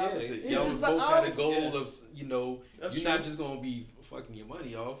thing. Just Yeah, opposite. yeah. Y'all It's just both the had a opposite. goal Yeah. of, you know, That's you're true. not just gonna be fucking your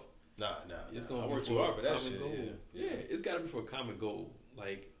money off. nah. It's gonna I be worked for too a hard for that common shit. goal. Yeah. Yeah, it's got to be for a common goal.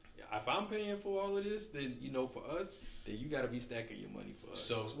 Like, if I'm paying for all of this, then you know, for us, then you got to be stacking your money for us.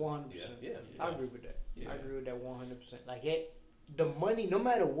 So 100%. yeah. I agree with that. Yeah. I agree with that 100%. Like the money, no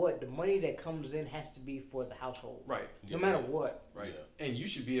matter what, the money that comes in has to be for the household. Right, No Yeah. matter what. right, Yeah. and you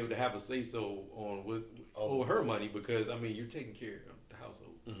should be able to have a say so on what over her money because I mean you're taking care of the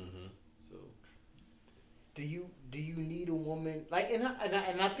household. Mm-hmm. So Do you need a woman like and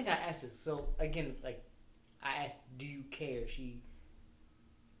I think I asked this. So again, like I asked, do you care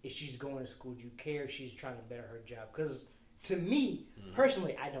if she's going to school? Do you care if she's trying to better her job? Because to me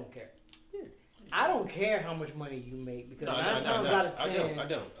personally, I don't care. yeah, I don't care how much money you make because No, nine times out of 10, I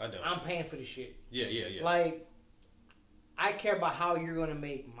don't. I'm paying for the shit. Yeah. Like I care about how you're gonna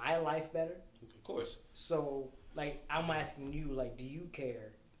make my life better. Of course. So like I'm asking you, like, do you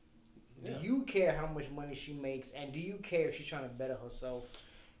care? Yeah. Do you care how much money she makes, and do you care if she's trying to better herself?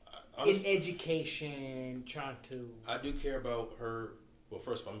 Honestly, In education, trying to. I do care about her. Well,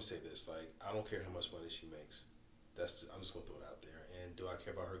 first of all, let me say this: like, I don't care how much money she makes. I'm just gonna throw it out there. And do I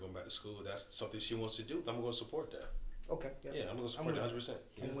care about her going back to school? If that's something she wants to do, I'm gonna support that. Okay. Yeah, I'm gonna support it 100%.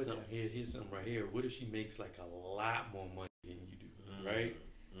 Yeah. I'm with that. here's something right here. What if she makes like a lot more money than you do? Right?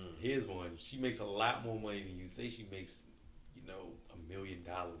 Here's one. She makes a lot more money than you. Say she makes, you know, $1 million.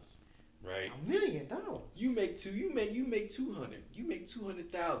 Right? $1 million. You make 200. You make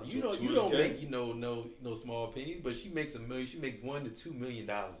 200,000. You know, you 200K? don't make no small pennies, but she makes $1 million. She makes $1 to $2 million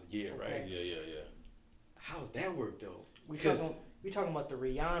a year, Okay. right? Yeah. How's that work though? We talking about the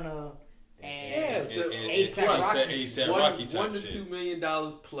Rihanna and Yeah, so A$AP Rocky. A$AP $1 Rocky type to shit. $2 million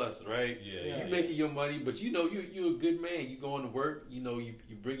plus, right? Yeah. You making your money, but you know you're a good man. You going to work. You know you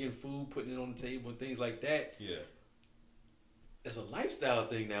bring in food, putting it on the table, and things like that. Yeah. It's a lifestyle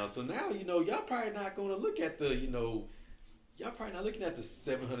thing now. So now y'all probably not going to look at y'all probably not looking at the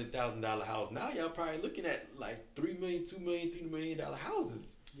 $700,000 house. Now y'all probably looking at like $3 million, $2 million, $3 million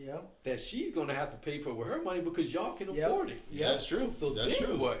houses Yeah. that she's going to have to pay for with her money because y'all can Yep. afford it. Yeah, that's true. So that's then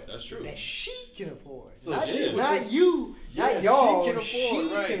true. what? That's true. That she can afford. So not she would not just- you, Yeah, not y'all. she can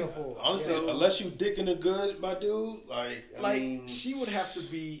afford, right. can afford. Honestly, So- unless you dicking the good, my dude, I mean, she would have to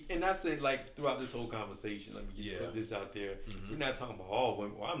be, and I said like throughout this whole conversation, let me Yeah. put this out there. Mhm. We're not talking about all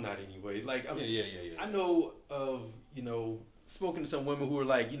women. Well, I'm not anyway. Like, Yeah. I know of spoken to some women who are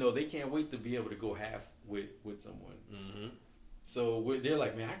like, they can't wait to be able to go half with someone. Mm-hmm. So they're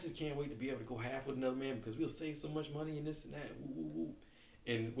like, man, I just can't wait to be able to go half with another man because we'll save so much money and this and that. Woo, woo, woo.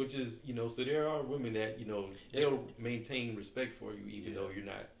 And which is, so there are women that, they'll maintain respect for you even though you're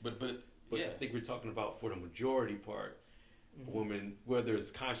not. But But I think we're talking about for the majority part, Mm-hmm. women, whether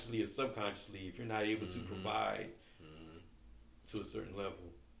it's consciously or subconsciously, if you're not able to provide to a certain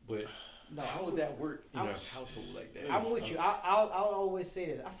level. But No, how would that work in a household like that? I'm with you. I'll always say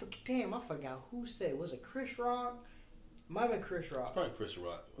this. I forgot who said. Was it Chris Rock? Might have been Chris Rock. probably Chris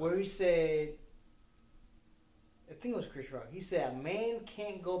Rock. Where he said, I think it was Chris Rock. He said a man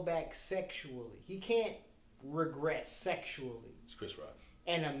can't go back sexually. He can't regress sexually, It's Chris Rock.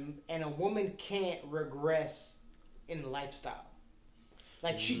 and a woman can't regress in lifestyle.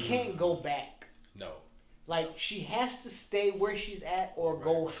 Like she can't go back. No. Like she has to stay where she's at or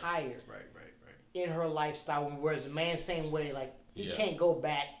go higher Right. in her lifestyle. Whereas a man, same way, like he Yeah. can't go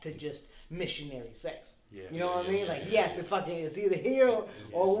back to just missionary sex. Yeah. You know what I mean? Yeah, Like yeah, he has yeah. to fucking. It's either here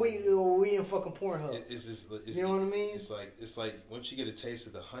or we in fucking Pornhub. It's just, You know what I mean? It's like once you get a taste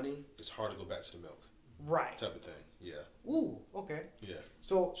of the honey, it's hard to go back to the milk Right. type of thing. Yeah. Ooh. Okay. Yeah.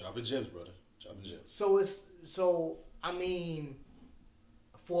 So Dropping gems, brother. Dropping gems. so I mean,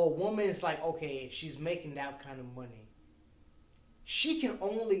 for a woman, it's like, okay, if she's making that kind of money, she can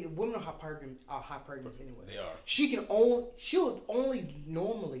only women are high pregnant anyway. They are. She'll only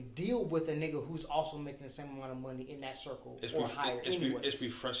normally deal with a nigga who's also making the same amount of money in that circle or higher. It's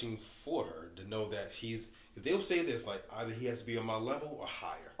refreshing for her to know that because they'll say this like either he has to be on my level or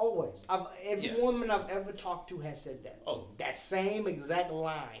higher. Always, every woman I've ever talked to has said that. Oh, that same exact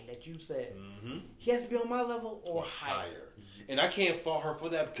line that you said. Mm-hmm. He has to be on my level or higher. And I can't fault her for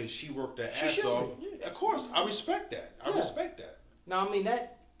that because she worked her ass off. Yeah. Of course, I respect that. I respect that. Now, I mean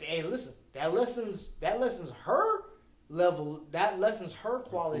hey, listen, that lessens her level. That lessens her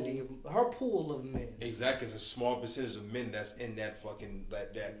quality of her pool of men. Exactly, it's a small percentage of men that's in that fucking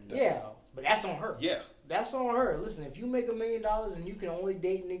that. Yeah, but that's on her. Yeah, that's on her. Listen, if you make $1 million and you can only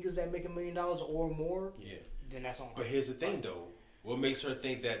date niggas that make $1 million or more, then that's on her. But here's the thing, though. What makes her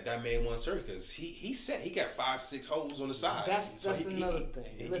think that man wants her? Because he said he got 5-6 holes on the side. That's another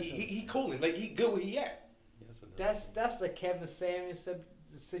thing. He cooling like he good where he at. That's the Kevin Samuels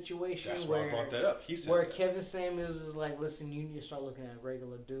situation. That's why I brought that up. He said where Kevin Samuels is like, listen, you need to start looking at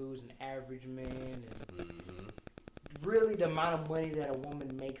regular dudes and average men, and really the amount of money that a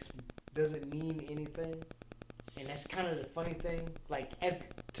woman makes doesn't mean anything. And that's kind of the funny thing. Like,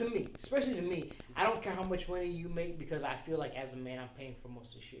 to me, especially to me, I don't care how much money you make because I feel like as a man, I'm paying for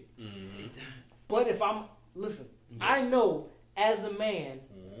most of the shit. Mm-hmm. But if I know as a man,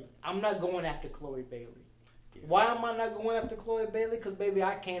 I'm not going after Chloe Bailey. Why am I not going after Chloe Bailey? Because, baby,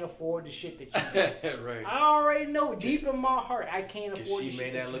 I can't afford the shit that you get. Right. I already know deep in my heart I can't afford the shit. She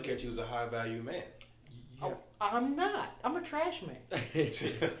may not look at you as a high-value man. I'm not. I'm a trash man.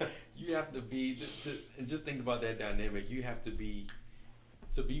 You have to be, and just think about that dynamic. You have to be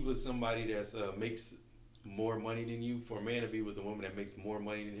with somebody that makes more money than you. For a man to be with a woman that makes more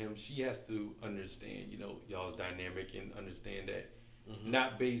money than him, she has to understand, y'all's dynamic and understand that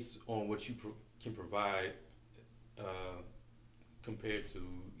not based on what you can provide compared to,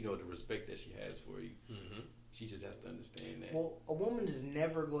 the respect that she has for you. Mm-hmm. She just has to understand that. Well, a woman is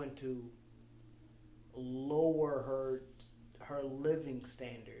never going to lower her living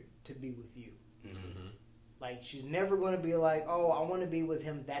standard to be with you. Mm-hmm. Like, she's never going to be like, oh, I want to be with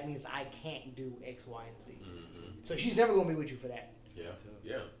him. That means I can't do X, Y, and Z. Mm-hmm. So she's never going to be with you for that.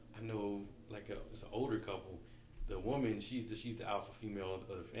 Yeah. I know, it's an older couple. The woman, she's the alpha female of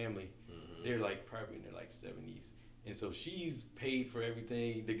the family. Mm-hmm. They're probably in their 70s. And so she's paid for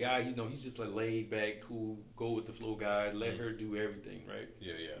everything. The guy, he's just laid back, cool, go with the flow guy, let her do everything, right?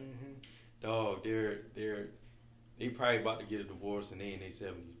 Yeah. Mm-hmm. Dog, they probably about to get a divorce and they in their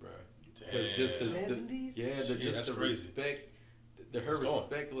 70s, bro. Because just the 70s? The respect, her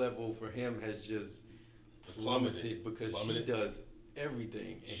respect level for him has just plummeted because she does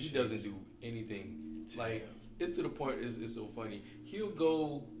everything and he doesn't do anything. Damn. It's to the point. It's so funny. He'll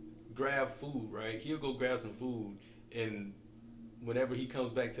go grab food, right? He'll go grab some food, and whenever he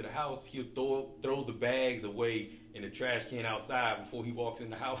comes back to the house, he'll throw the bags away in the trash can outside before he walks in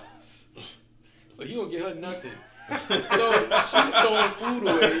the house. So he don't get her nothing. So she's throwing food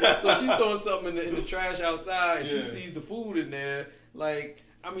away. So she's throwing something in the trash outside, and she sees the food in there.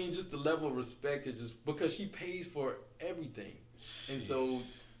 Just the level of respect is just because she pays for everything. Jeez. And so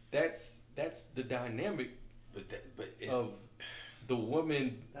that's the dynamic of the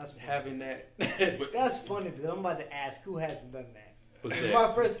woman having that. But that's funny because I'm about to ask who hasn't done that.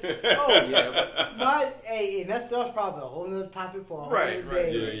 My first, and that's probably a whole other topic for a whole other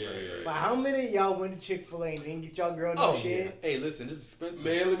day. Yeah. But how many of y'all went to Chick-fil-A and didn't get y'all girl no shit? Yeah. Hey, listen, this is expensive.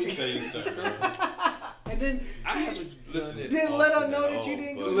 Man, let me tell you something. And then didn't let her know that you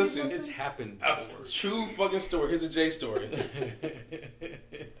didn't go. Listen, it's happened. True fucking story. Here's a J story.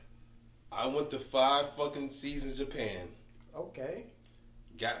 I went to 5 fucking seasons Japan. Okay.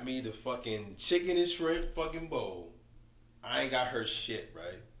 Got me the fucking chicken and shrimp fucking bowl. I ain't got her shit,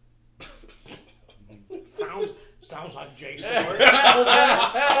 right? Sounds like Jay's story.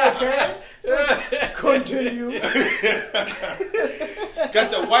 Okay. Continue.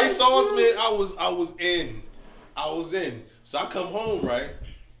 Got the white sauce, man. I was in. So I come home, right?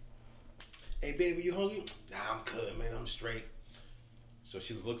 Hey, baby, you hungry? Nah, I'm good, man. I'm straight. So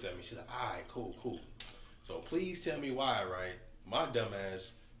she just looks at me. She's like, all right, cool. So please tell me why, right? My dumb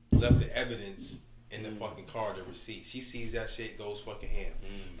ass left the evidence in the fucking car, the receipt. She sees that shit, goes fucking ham.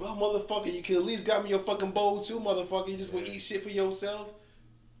 Well, motherfucker, you could at least got me your fucking bowl too, motherfucker. You just want to eat shit for yourself?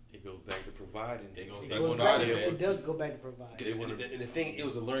 It goes back to providing. It does go back to providing. And the thing, it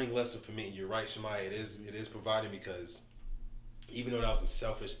was a learning lesson for me. You're right, Shemaya. It is providing because even though that was a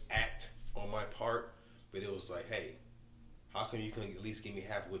selfish act on my part, but it was like, hey, how come you couldn't at least give me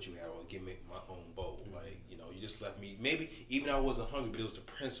half of what you have or give me my own bowl? You just left me. Maybe even I wasn't hungry, but it was the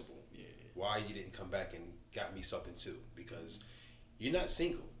principle. Yeah. Why you didn't come back and got me something too? Because you're not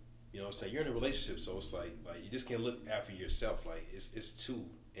single. You know what I'm saying? You're in a relationship, so it's like you just can't look after yourself. Like it's two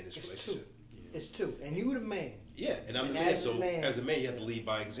in this relationship. It's two, and you the man. Yeah, and I'm the man. So as a man, you have to lead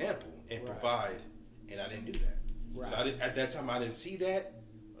by example and provide. And I didn't do that. Right. So at that time, I didn't see that.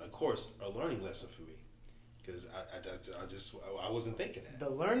 Of course, a learning lesson for me, because I wasn't thinking that. The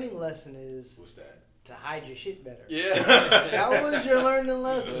learning lesson is what's that? To hide your shit better. Yeah, that was your learning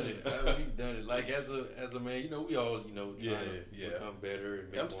lesson. We've done it. Like as a man, we all trying to become better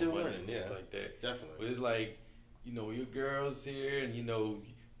and make I'm still more money learning. and things like that. Definitely. But it's like your girl's here, and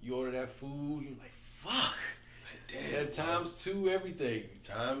you order that food, you're like, fuck. Damn, that times two everything.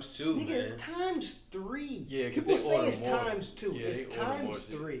 Times two, nigga, man. it's times three. Yeah, because people they say order it's more. times two. Yeah, it's times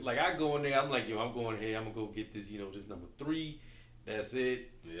three. Like I go in there, I'm like, I'm going here. I'm gonna go get this, this number 3. That's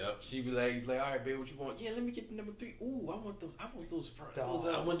it. Yep. She be like, all right, babe, what you want? Yeah, let me get the number 3. Ooh, I want those. I want those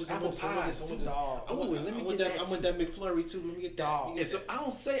I want apple pies. I want that McFlurry too. Let me get that. And so I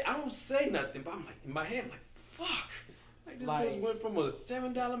don't say nothing, but I'm like in my head, I'm like, fuck. Like this went from a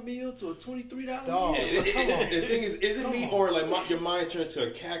 $7 meal to a $23 meal. The thing is it me or like your mind turns to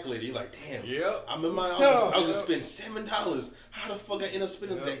a calculator? You're like, damn. Yep. I'm in my office. I'll just spend $7. How the fuck I end up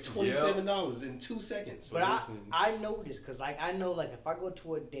spending $27 in 2 seconds? But I know this because I know if I go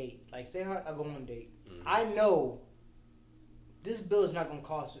to a date, say I go on a date, I know this bill is not gonna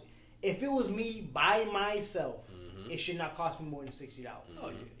cost me. If it was me by myself, it should not cost me more than $60.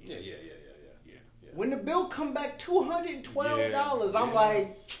 Oh yeah. When the bill come back $212, I'm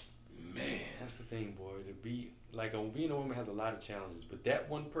like, man, that's the thing, boy. To be being a woman has a lot of challenges, but that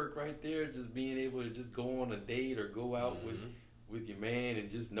one perk right there, just being able to just go on a date or go out with your man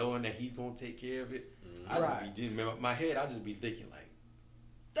and just knowing that he's gonna take care of it. I just be in my head. I just be thinking like,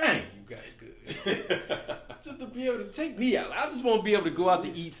 dang, you got it good. Just to be able to take me out. I just want to be able to go out to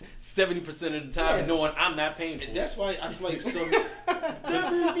eat 70% of the time and knowing I'm not paying for it. And that's why I feel like some...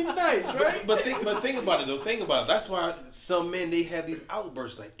 That would be nice, right? But think about it, though. Think about it. That's why some men, they have these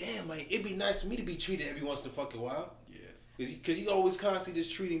outbursts like, damn, it'd be nice for me to be treated every once in a fucking while. Yeah. Because you always constantly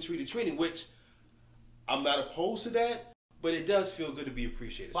just treating, which I'm not opposed to that, but it does feel good to be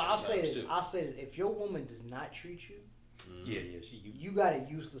appreciated. But I'll say this. If your woman does not treat you, you got a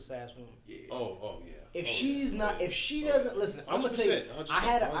useless ass woman. Yeah. Oh yeah. If she doesn't listen, I'm gonna tell you. 100%.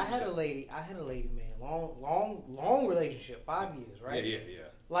 I had a lady, man, long relationship, 5 years, right? Yeah.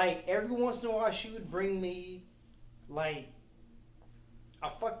 Like every once in a while, she would bring me like a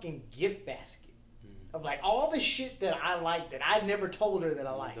fucking gift basket of all the shit that I liked that I never told her that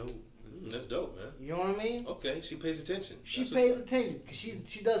I liked. That's dope, man. You know what I mean? Okay, she pays attention. She pays attention because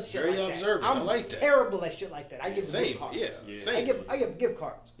she does shit very like observant. that. I like that. Terrible at shit like that. I give her gift cards. Yeah. Same. I give gift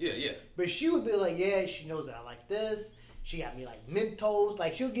cards. Yeah. But she would be like, yeah, she knows that I like this. She got me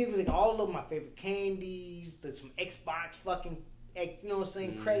Mentos. She'll give me all of my favorite candies. There's some Xbox fucking,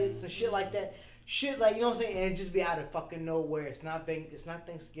 credits and shit like that. Shit you know what I'm saying? And just be out of fucking nowhere. It's not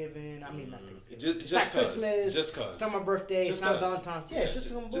Thanksgiving. I mean, not Thanksgiving. It's not Christmas. Just cause. It's not my birthday. It's not Valentine's. Yeah, it's just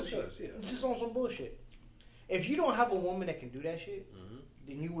some bullshit. Just It's just on some bullshit. If you don't have a woman that can do that shit,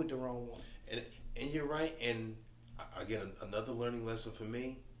 then you with the wrong one. And you're right. And again, another learning lesson for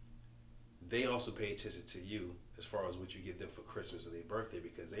me, they also pay attention to you as far as what you get them for Christmas or their birthday,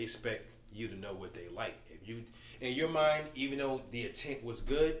 because they expect you to know what they like. If you, in your mind, even though the intent was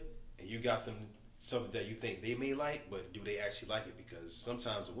good, and you got them something that you think they may like, but do they actually like it? Because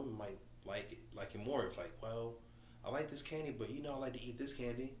sometimes a woman might like it more if well, I like this candy, but I like to eat this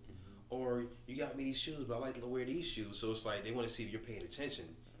candy. Or you got me these shoes, but I like to wear these shoes. So it's they want to see if you're paying attention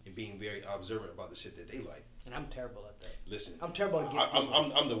and being very observant about the shit that they like. And I'm terrible at that. Listen, I'm terrible at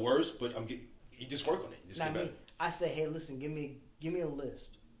getting I'm the worst, but you just work on it. You just get better. I say, hey, listen, give me a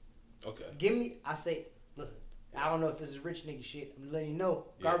list. Okay. I say, listen, I don't know if this is rich nigga shit. I'm letting you know,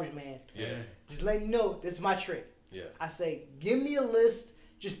 garbage man. Yeah. Just letting you know, this is my trick. Yeah. I say, give me a list.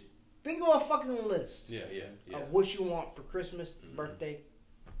 Just think of a fucking list. Yeah. Of what you want for Christmas, birthday.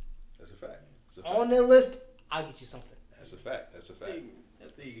 That's a fact. On that list, I'll get you something. That's a fact. I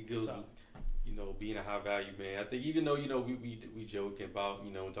think it goes, being a high value man. I think even though, we joke about,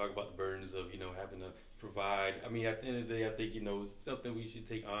 and talk about the burdens of, having to provide. I mean, at the end of the day, I think, it's something we should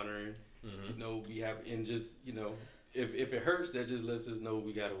take honor in. We have, and just, if it hurts, that just lets us know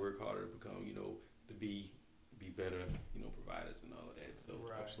we got to work harder to become, to be better, providers and all of that. So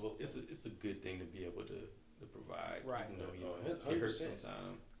absolutely, it's a good thing to be able to provide. Right. Even though, it hurts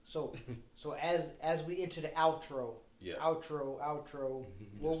sometimes. So as we enter the outro,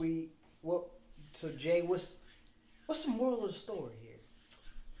 So Jay, what's the moral of the story here?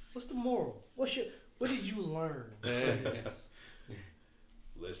 What's the moral? What did you learn?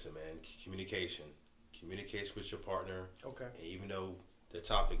 Listen, man, communication communication with your partner. Okay. And even though the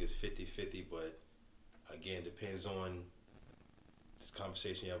topic is 50-50, but again, depends on the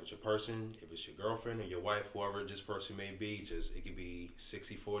conversation you have with your person. If it's your girlfriend or your wife, whoever this person may be, just it could be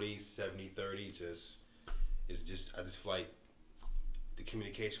 60-40, 70-30. I just feel like the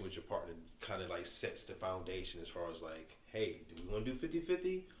communication with your partner kind of like sets the foundation as far as like, hey, do we want to do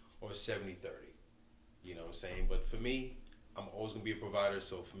 50-50 or 70-30? You know what I'm saying? But for me, I'm always going to be a provider.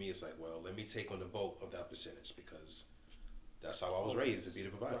 So for me, it's like, well, let me take on the bulk of that percentage because that's how I was raised, to be the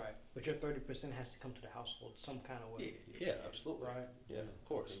provider. Right. But your 30% has to come to the household some kind of way. Yeah, absolutely. Right. Yeah, of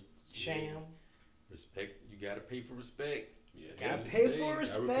course. Sham. Respect. You got to pay for respect. Yeah. Gotta pay for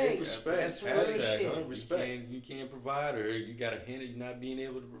respect. Gotta pay for respect. Hashtag, respect. You can't provide, or you got a hint of not being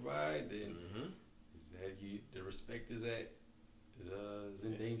able to provide, then the respect is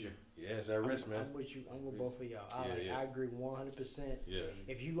in danger. Yeah, it's at risk, man. I'm with you. I'm with both of y'all. I agree 100%. Yeah.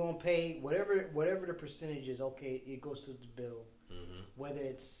 If you're gonna pay whatever the percentage is, okay, it goes to the bill. Mm-hmm. Whether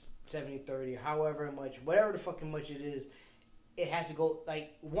it's 70-30 or however much, whatever the fucking much it is, it has to go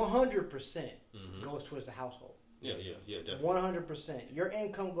like 100% goes towards the household. Yeah, definitely. 100%. Your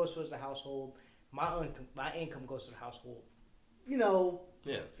income goes towards the household. My income goes to the household. You know.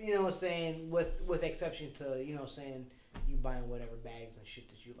 Yeah. You know what I'm saying? With exception to, you know what I'm saying, you buying whatever bags and shit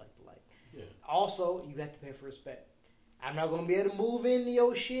that you like to like. Yeah. Also, you have to pay for respect. I'm not gonna be able to move into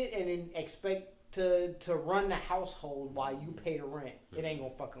your shit and then expect to run the household while you pay the rent. It ain't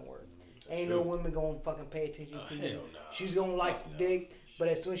gonna fucking work. Ain't no woman gonna fucking pay attention to you. Hell nah. She's gonna like the dick, but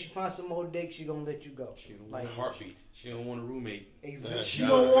as soon as she finds some more dick, she gonna let you go. She don't like want a heartbeat. She don't want a roommate. Exactly. She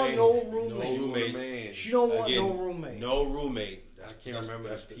don't want no roommate. No roommate. She don't want no roommate. No roommate. I can't remember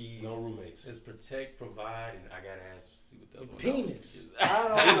the P's. No roommates. It's protect, provide, and I gotta ask to see what the other one penis. I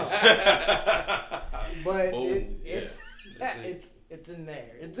don't know. But it's in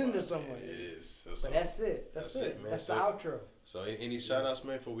there. It's in there somewhere. It is. But that's it. That's it, man. That's the outro. So any shout outs,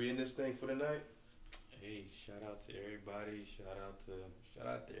 man, before we end this thing for the night? Hey, shout out to everybody. Shout out to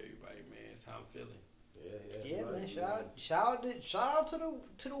everybody, man. It's how I'm feeling. Yeah, man. Shout out to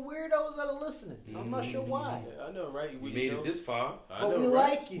the weirdos that are listening. I'm not sure why. Yeah, I know, right? We made it this far. But we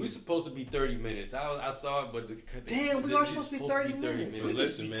like you. We're supposed to be 30 minutes. I saw it, but we are supposed to be 30 minutes. But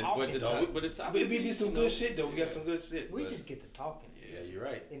listen, man. But the topic, it be some good shit though. We got some good shit. We just get to talking. Yeah, you're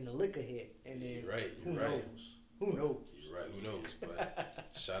right. And the liquor hit. And then you're right. Who knows? Who knows? You're right. Who knows? But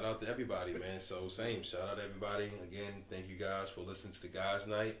shout out to everybody, man. So same. Shout out to everybody. Again, thank you guys for listening to the guys'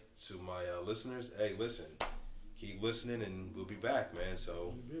 night. To my listeners, hey, listen. Keep listening, and we'll be back, man.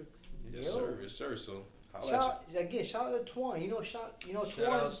 So, yes, sir. So, shout out to Twan. Shout Twan. Shout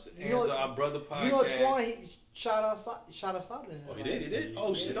out to our brother podcast. You know Twan. He shout us out. Oh, he did.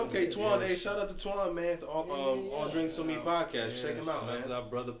 Oh shit. Okay, Twan. Hey, shout out to Twan, man. All Drinks on Me podcast. Check him out, man. Shout out to our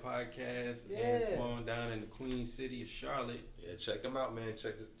brother podcast. And Twan down in the Queen City of Charlotte. Yeah, check him out, man.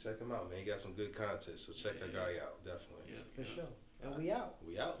 Check him out, man. He got some good content. So check that guy out, definitely. Yeah, for sure. And we out.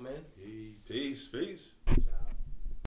 We out, man. Peace. Peace.